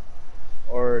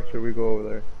 Or should we go over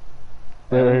there?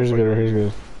 Here's good, here's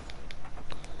good.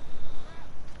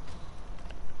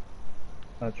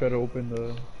 Try to open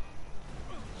the...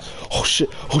 Oh shit,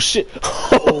 oh shit!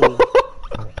 Oh.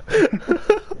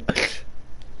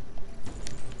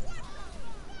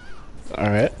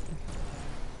 Alright.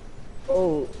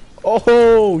 Oh.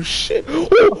 Oh shit!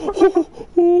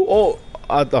 Oh,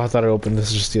 I thought it opened,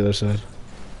 this is just the other side.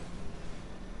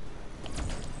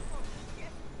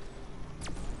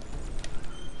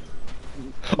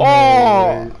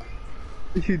 Oh!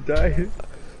 You died.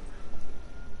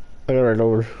 I got right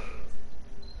over.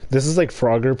 This is like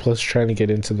Frogger plus trying to get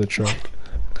into the truck.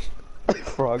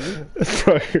 Frogger?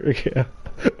 Frogger, yeah.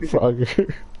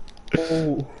 Frogger.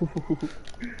 Oh.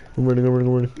 I'm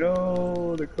running.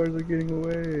 No, the cars are getting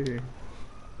away.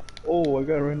 Oh, I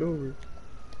got run over.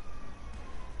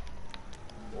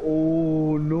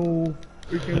 Oh no.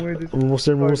 Freaking way this I'm almost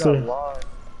there, lost.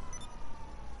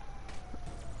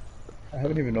 I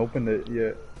haven't even opened it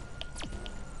yet.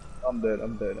 I'm dead.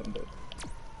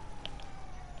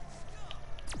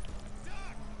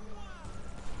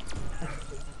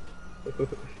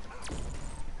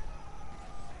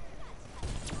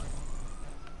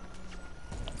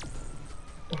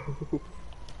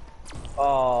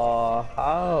 Aw,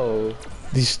 how?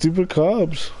 These stupid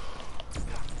cops.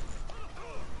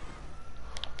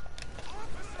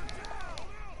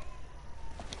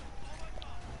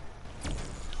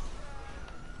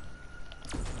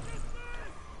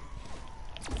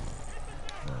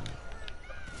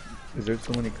 Is there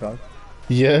so many cops?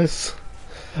 Yes.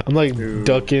 I'm like Dude.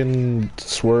 ducking,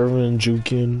 swerving,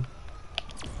 juking.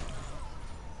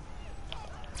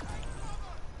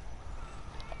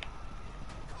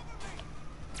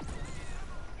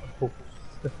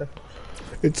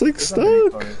 It's like There's not many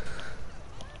stuck. cars.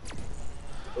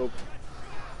 Oh.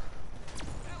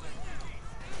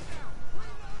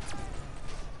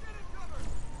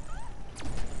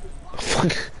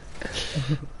 Fuck.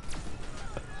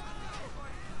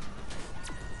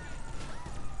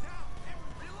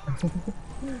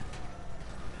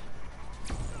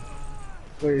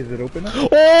 Wait, is it open now?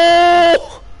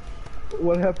 Oh!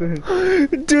 What happened?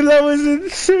 Dude, that was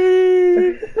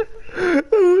insane. That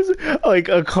was like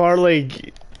a car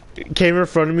like came in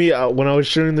front of me when I was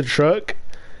shooting the truck,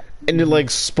 and it like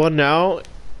spun out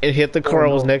and hit the car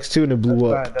I was next to, and it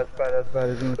blew up. That's bad.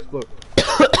 It's gonna explode.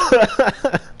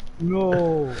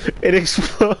 No. It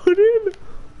exploded.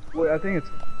 Wait, I think it's.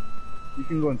 You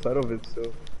can go inside of it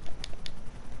still.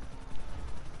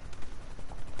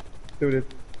 Dude,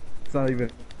 it's not even.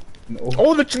 No.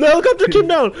 Oh, the helicopter came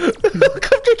down. The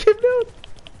helicopter came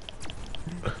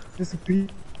down. Disappear.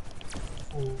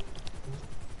 Oh.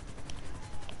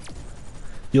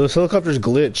 Yo, this helicopter's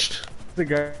glitched. The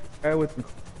guy with the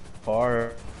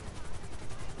car.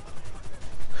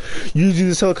 Usually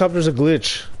this helicopter's a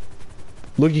glitch.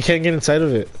 Look, you can't get inside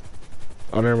of it.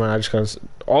 Oh, never mind. I just kind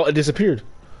of... it disappeared.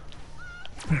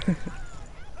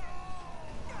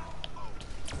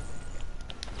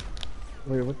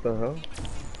 Wait, what the hell?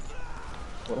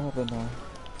 What happened now?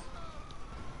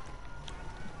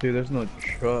 Dude, there's no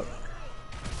truck.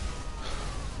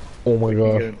 Oh my Get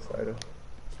god. inside of.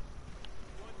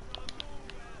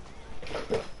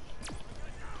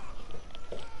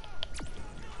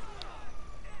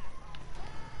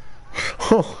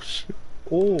 Oh, shit.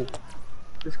 Oh,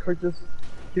 this car just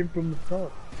came from the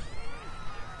top.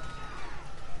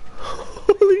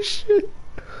 Holy shit.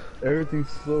 Everything's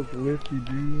so glitchy,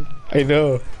 dude. I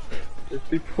know. There's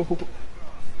people.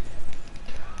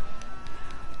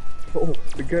 Oh,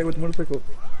 the guy with the motorcycle.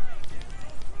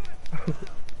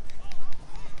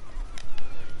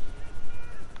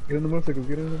 Get on the motorcycle,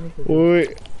 get on the motorcycle.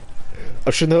 Wait.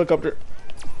 I'm shooting the helicopter.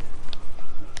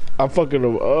 I'm fucking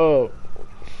him up.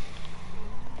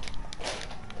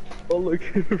 Oh look,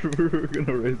 we're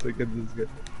gonna race against this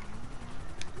guy.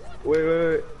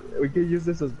 Wait. We can use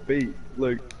this as bait.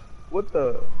 Look, what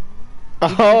the?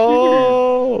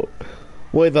 Oh.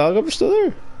 Wait, the helicopter's still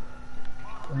there?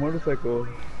 A motorcycle.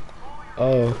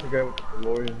 Oh. The guy with the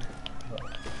DeLorean.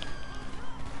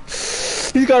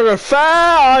 He's got a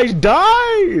foul. He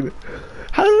died.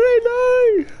 How did I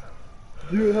die?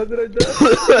 Dude, how did I die?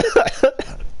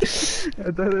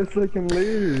 I thought it's like him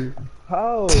later.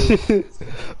 How?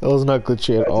 That was not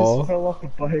glitchy at I all. just fell off a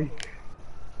bike.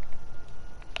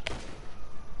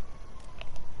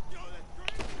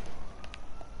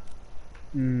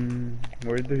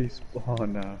 Where did he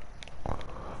spawn now?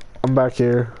 I'm back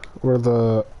here where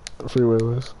the freeway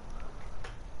was.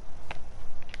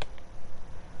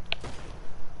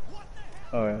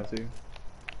 Oh yeah, I see.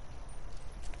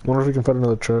 Wonder if we can find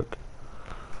another truck.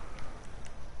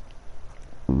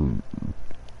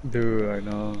 Dude, I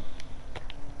know.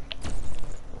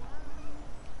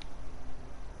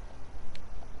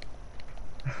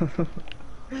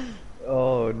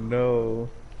 Oh no.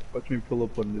 Watch me pull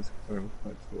up on this car with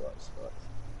my 2 spots.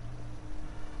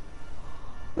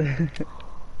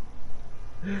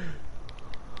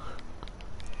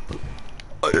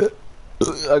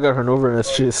 I got run over and that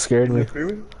shit scared me.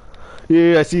 Freeway?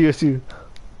 Yeah, I see you.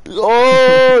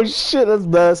 Oh shit, that's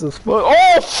bad as fuck.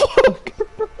 Oh fuck!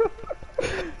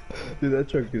 Dude, that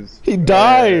truck is. He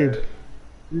died.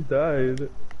 He died.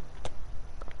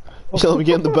 Yeah, let me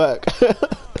get in the back.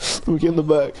 Let me get in the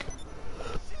back.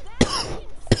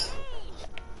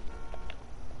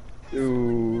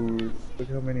 Dude, look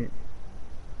how many.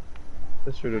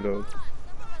 Let's shoot it up.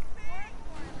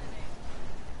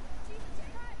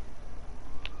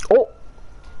 Oh.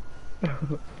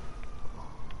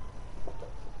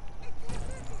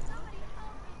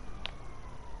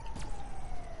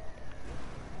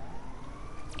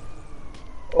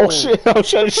 Oh shit, I was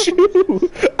trying to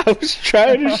shoot! I was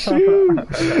trying to shoot!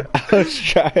 I was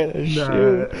trying to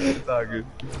shoot! It's not good.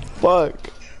 Fuck.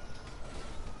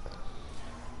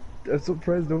 I'm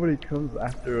surprised nobody comes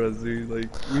after us, dude. Like,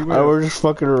 we I were. was just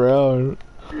fucking around.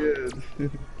 Yeah.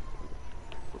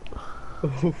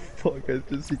 Oh fuck, I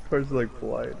just see cars like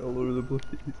flying all over the place.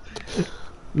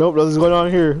 Nope, nothing's going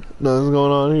on here. Nothing's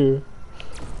going on here.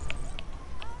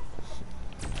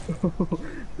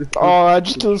 Oh, I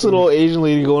just killed this little Asian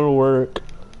lady going to work.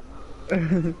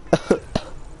 I'm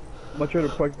gonna try to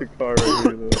park the car right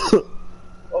here though.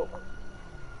 Oh!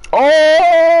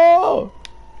 Oh!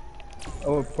 I'm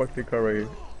gonna park the car right here.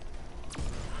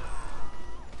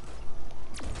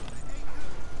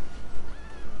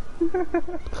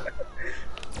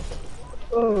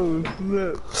 Oh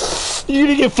snap. You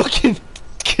didn't get fucking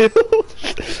killed?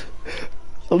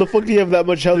 How the fuck do you have that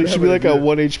much health? You should be like at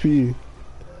 1 HP.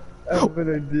 I have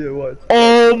an idea, watch.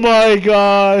 Oh my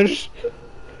gosh!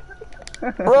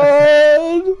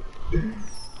 Run!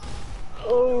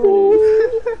 Oh!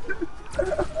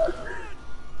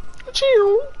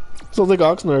 Chew! Sounds like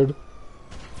Oxnard.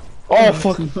 Oh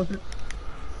fuck!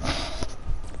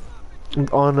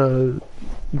 On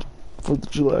 4th of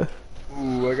July.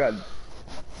 Ooh, I got.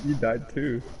 You died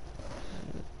too.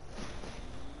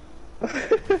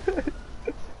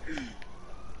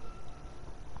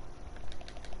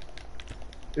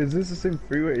 Is this the same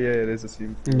freeway? Yeah, it is the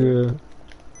same freeway. Yeah.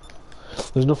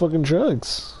 There's no fucking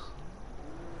trucks.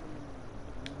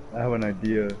 I have an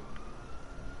idea.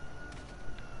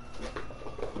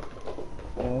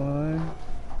 One.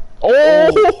 Oh!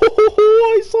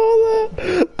 I saw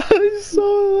that! I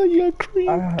saw that! You got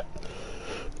creeped.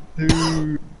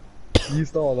 Dude, you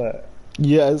saw that.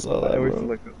 Yeah, I saw that, I wasted bro.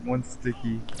 like one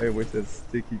sticky. I wasted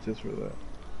sticky just for that.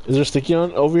 Is there sticky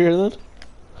on over here then?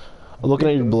 I'm looking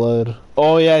at your blood.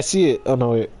 Oh yeah, I see it. Oh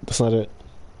no, wait, that's not it.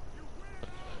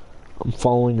 I'm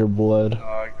following your blood. No,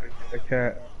 I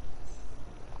can't.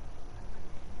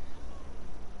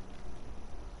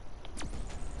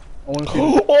 I want to see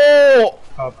the Oh!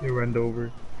 cop he ran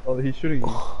over. Oh, he's shooting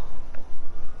you.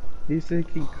 He's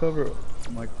taking cover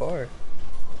of my car.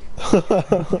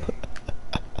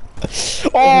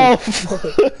 Oh!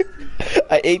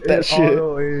 I ate that shit.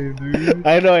 Auto aim, dude.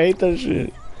 I know, I hate that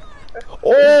shit.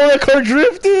 Oh, that car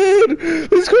drifted!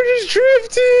 This car just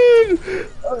drifted!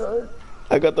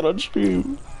 I got that on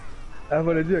stream. I have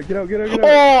an idea. Get out, get out, get out.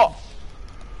 Oh!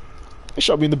 It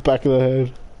shot me in the back of the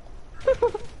head.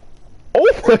 Oh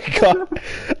my god!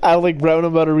 I like round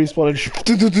about to respawn and shoot.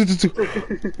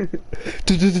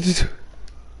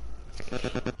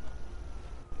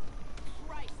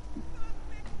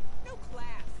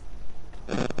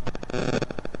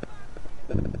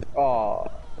 Aw.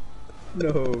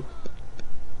 No.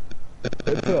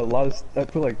 I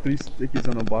put like 3 stickies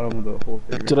on the bottom of the whole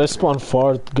thing. Did I spawn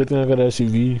far? Good thing I got an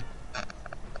SUV.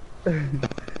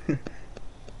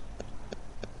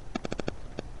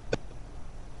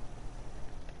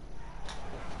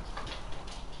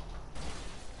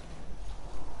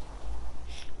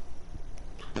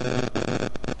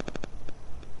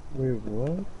 Wait,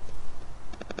 what?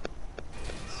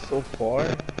 So far?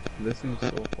 This seems so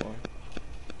far.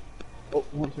 Oh,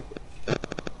 1 second.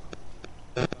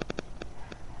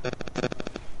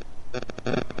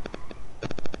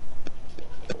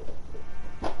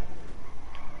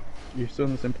 You're still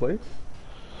in the same place?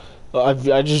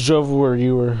 I just drove where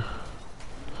you were.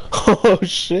 Oh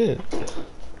shit.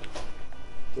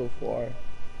 So far.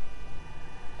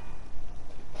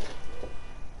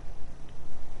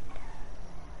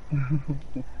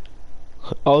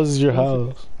 Oh, this is your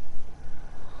house.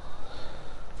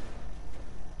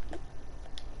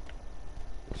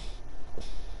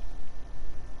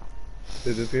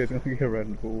 Dude, this guy's gonna get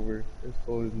run over. There's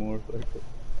always more cycle.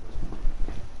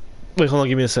 Wait, hold on,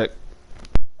 give me a sec.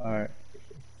 Alright.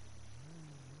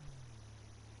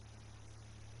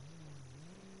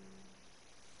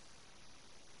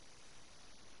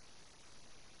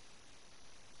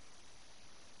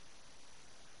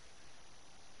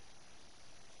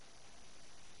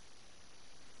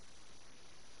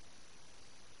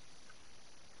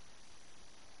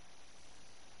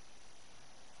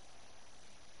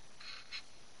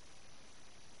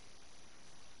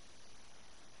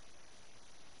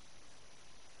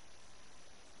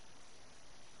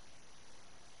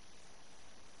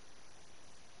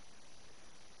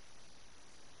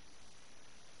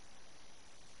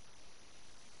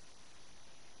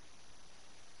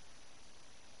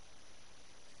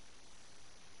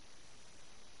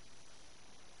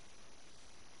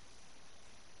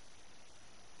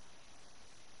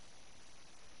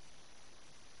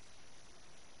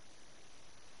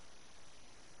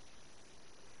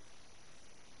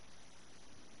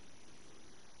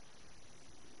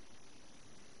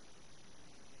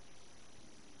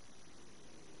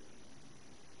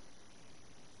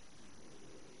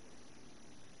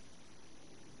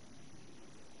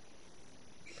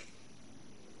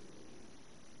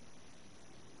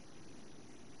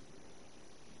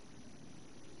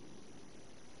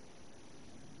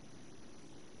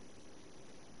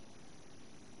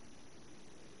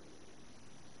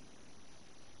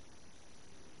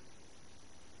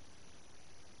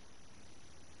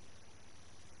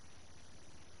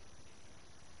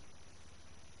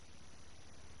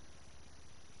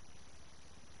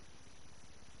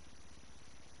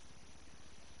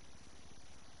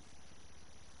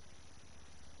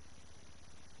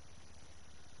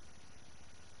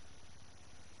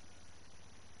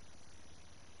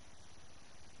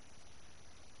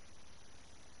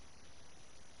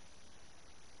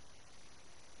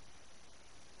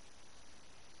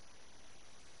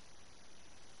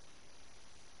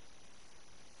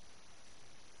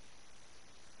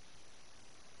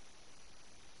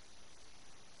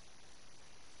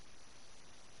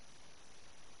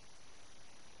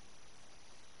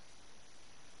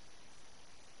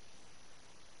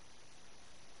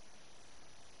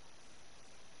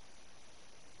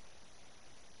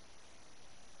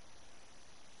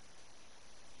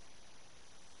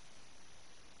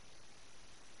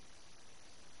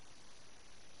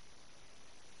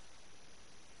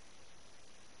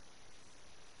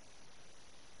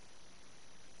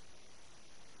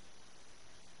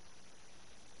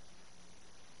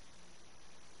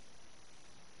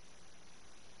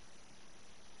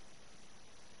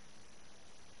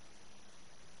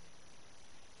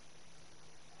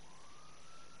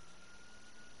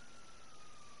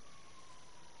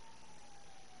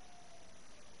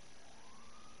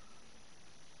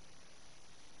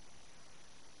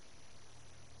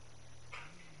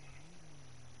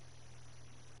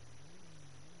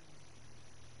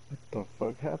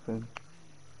 happened?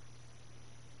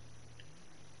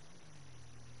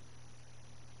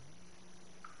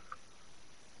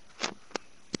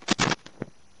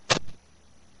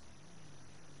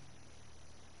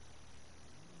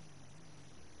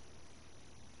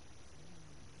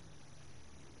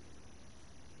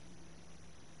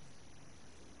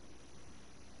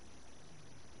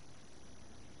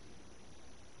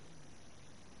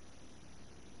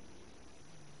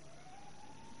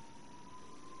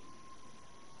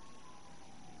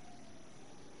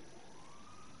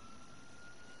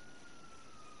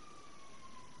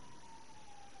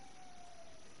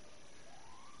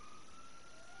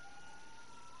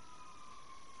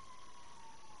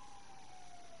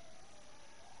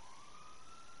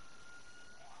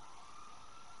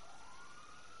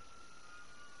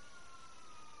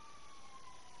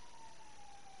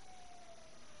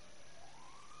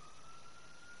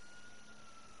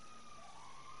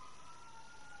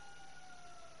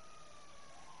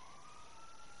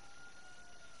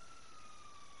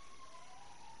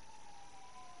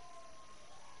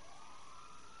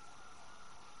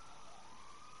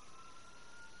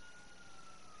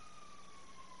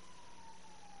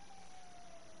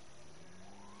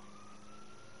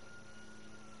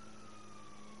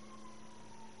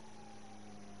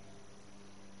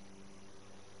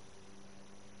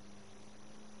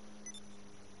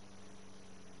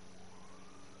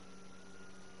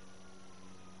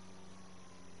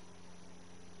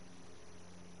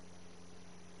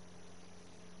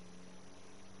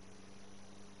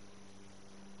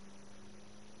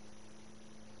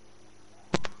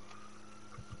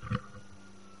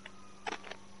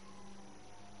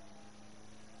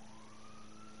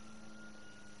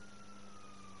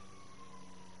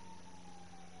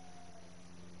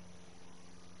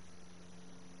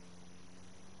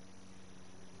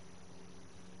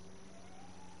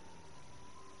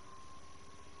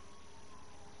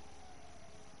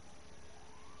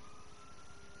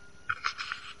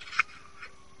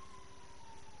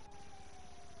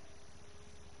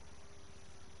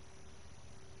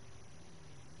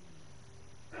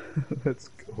 Let's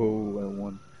go. I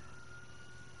won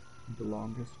the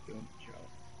longest gun challenge.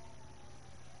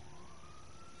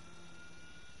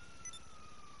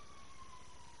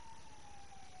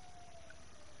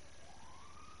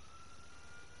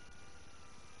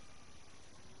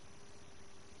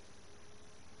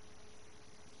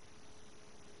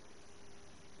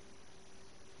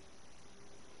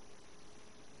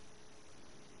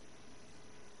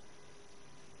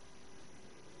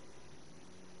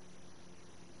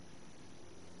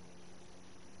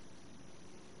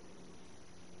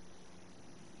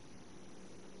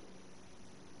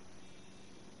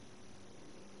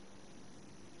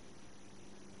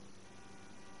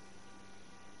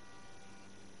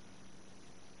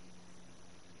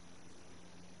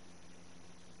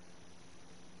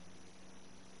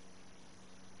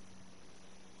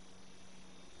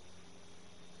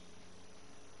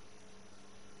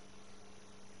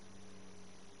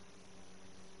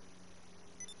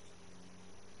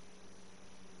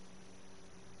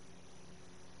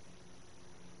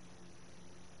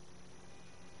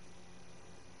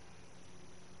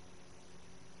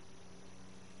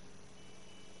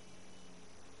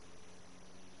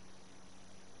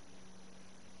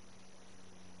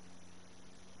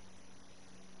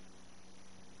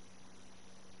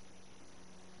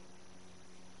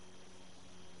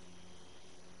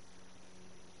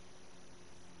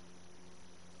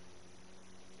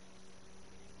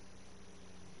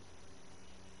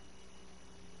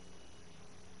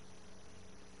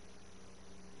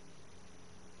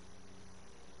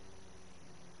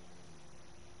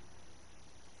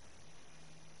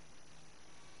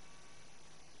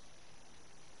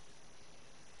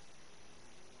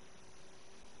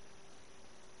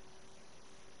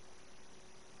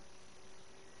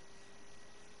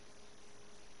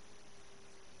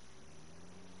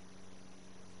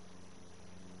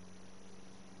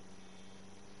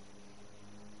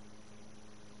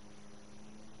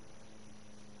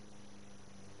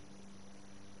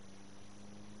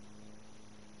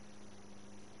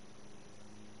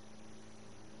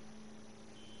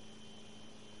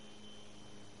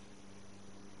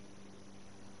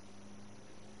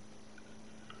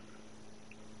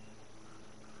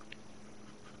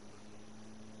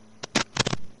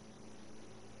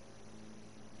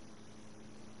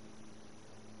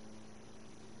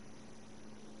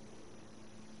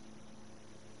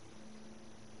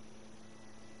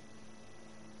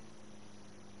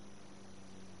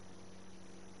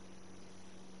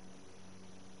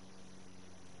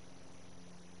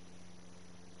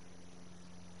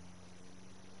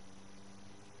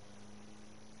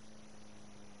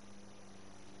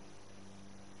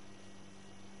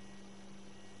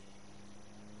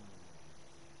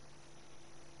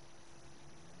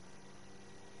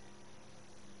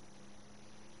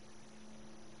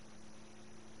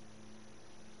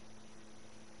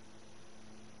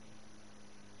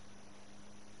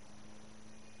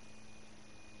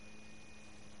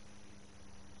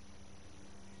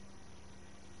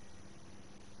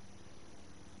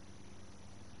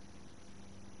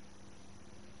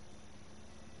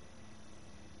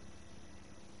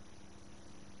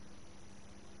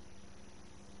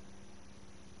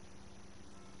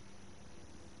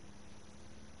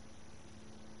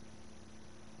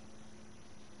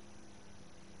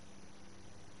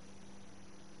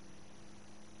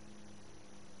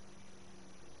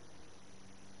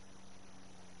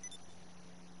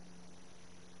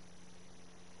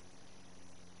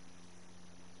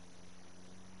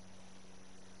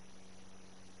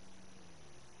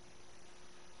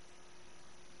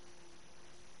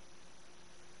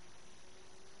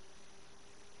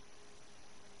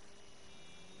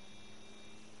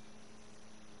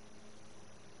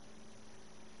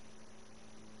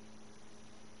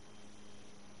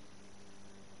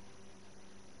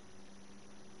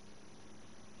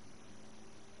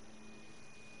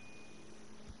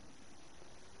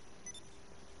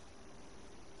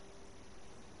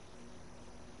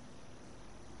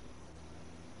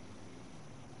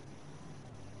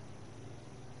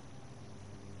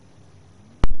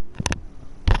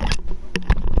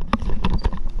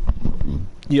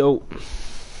 Yo.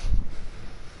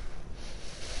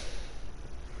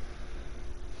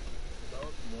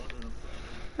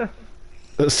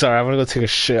 Sorry, I'm gonna go take a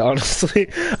shit, honestly.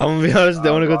 I'm gonna be honest,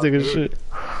 I wanna go take a shit.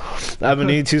 I've been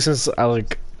eating too since I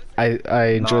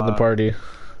enjoyed the party.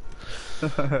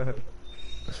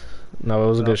 No, it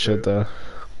was a good shit though.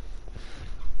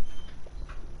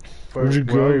 Where'd you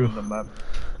Where are you go? in the map?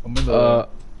 I'm in the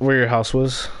Where your house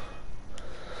was?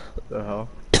 the hell?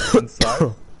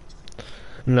 Inside?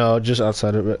 No, just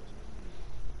outside of it.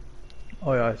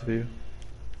 Oh yeah, I see you.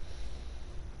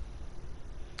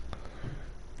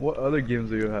 What other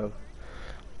games do you have?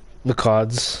 The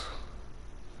CODs.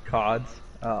 CODs?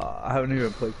 I haven't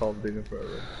even played Call of Duty in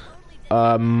forever.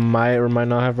 Might or might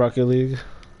not have Rocket League.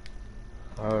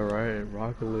 Alright,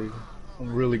 Rocket League.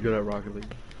 I'm really good at Rocket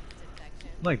League.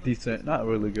 I'm like decent, not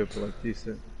really good, but like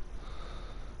decent.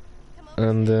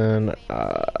 And then,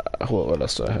 what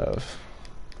else do I have?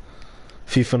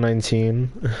 FIFA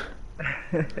 19.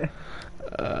 Really?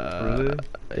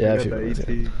 Yeah, I got FIFA the 19.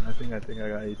 18. I think I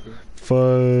got 18.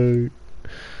 Fuck.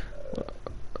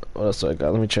 What else do I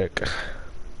got? Let me check.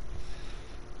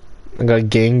 I got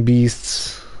Gang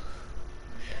Beasts.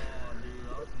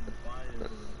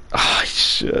 Ah,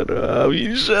 shut up.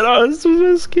 You shut up. This was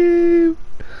this game.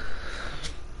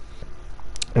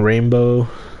 Rainbow.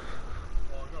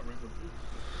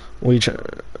 What you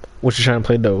trying to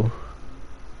play though?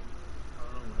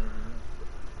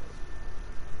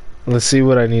 Let's see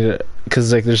what I need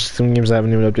because like there's some games I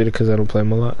haven't even updated because I don't play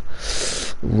them a lot.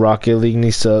 Rocket League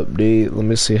needs to update. Let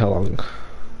me see how long.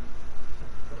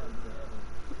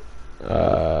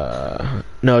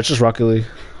 No, it's just Rocket League.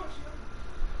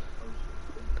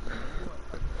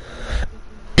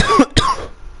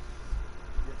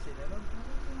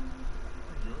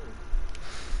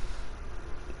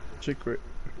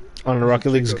 On the Rocket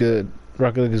League's good.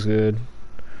 Rocket League is good.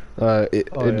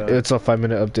 It's a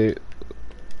 5-minute update.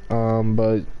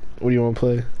 But what do you want to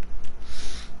play?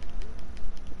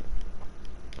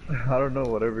 I don't know,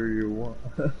 whatever you want.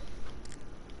 I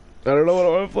don't know what I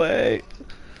want to play.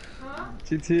 Huh?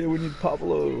 GTA, we need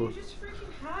Pablo. You just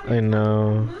freaking had I it.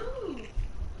 know.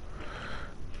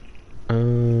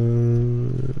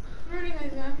 Move. Morning,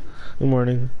 Isaiah. Good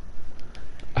morning.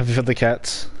 Have you fed the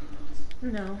cats?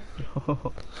 No.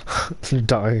 They're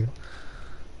dying.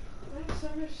 I have so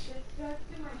much shit back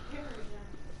in my hair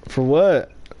again. For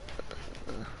what?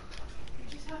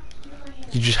 I just have to do my hair.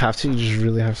 You just have to? You just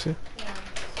really have to? Yeah.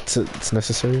 It's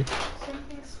necessary?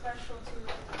 Something special to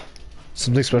it.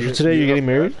 Something special today? You're getting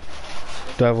married?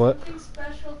 Do I have what? Something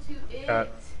special to it. Cat.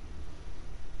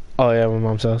 Oh yeah, my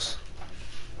mom's house.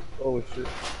 Oh shit.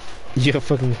 You got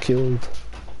fucking killed.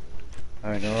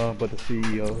 I know, but the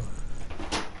CEO.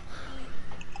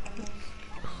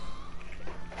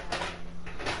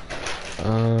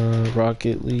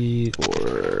 Rocket League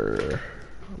or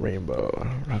Rainbow?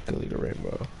 Rocket League or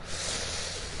Rainbow?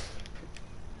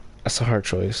 That's a hard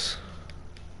choice.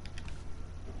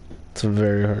 It's a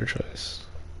very hard choice.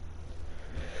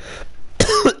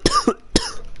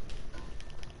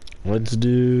 Let's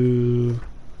do...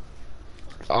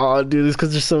 Oh, dude, it's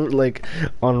because there's so, like,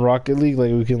 on Rocket League,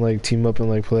 like, we can, like, team up and,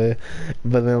 like, play.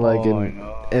 But then, like,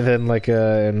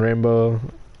 in Rainbow,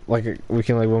 like, we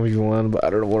can, like, 1v1, but I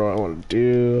don't know what I want to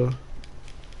do.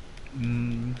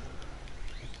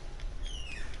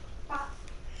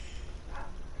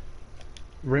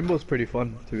 Rainbow's pretty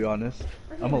fun, to be honest.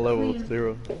 I'm a level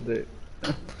 0.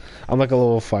 I'm, like, a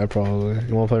level 5, probably.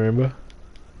 You want to play Rainbow?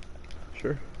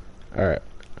 Sure. Alright.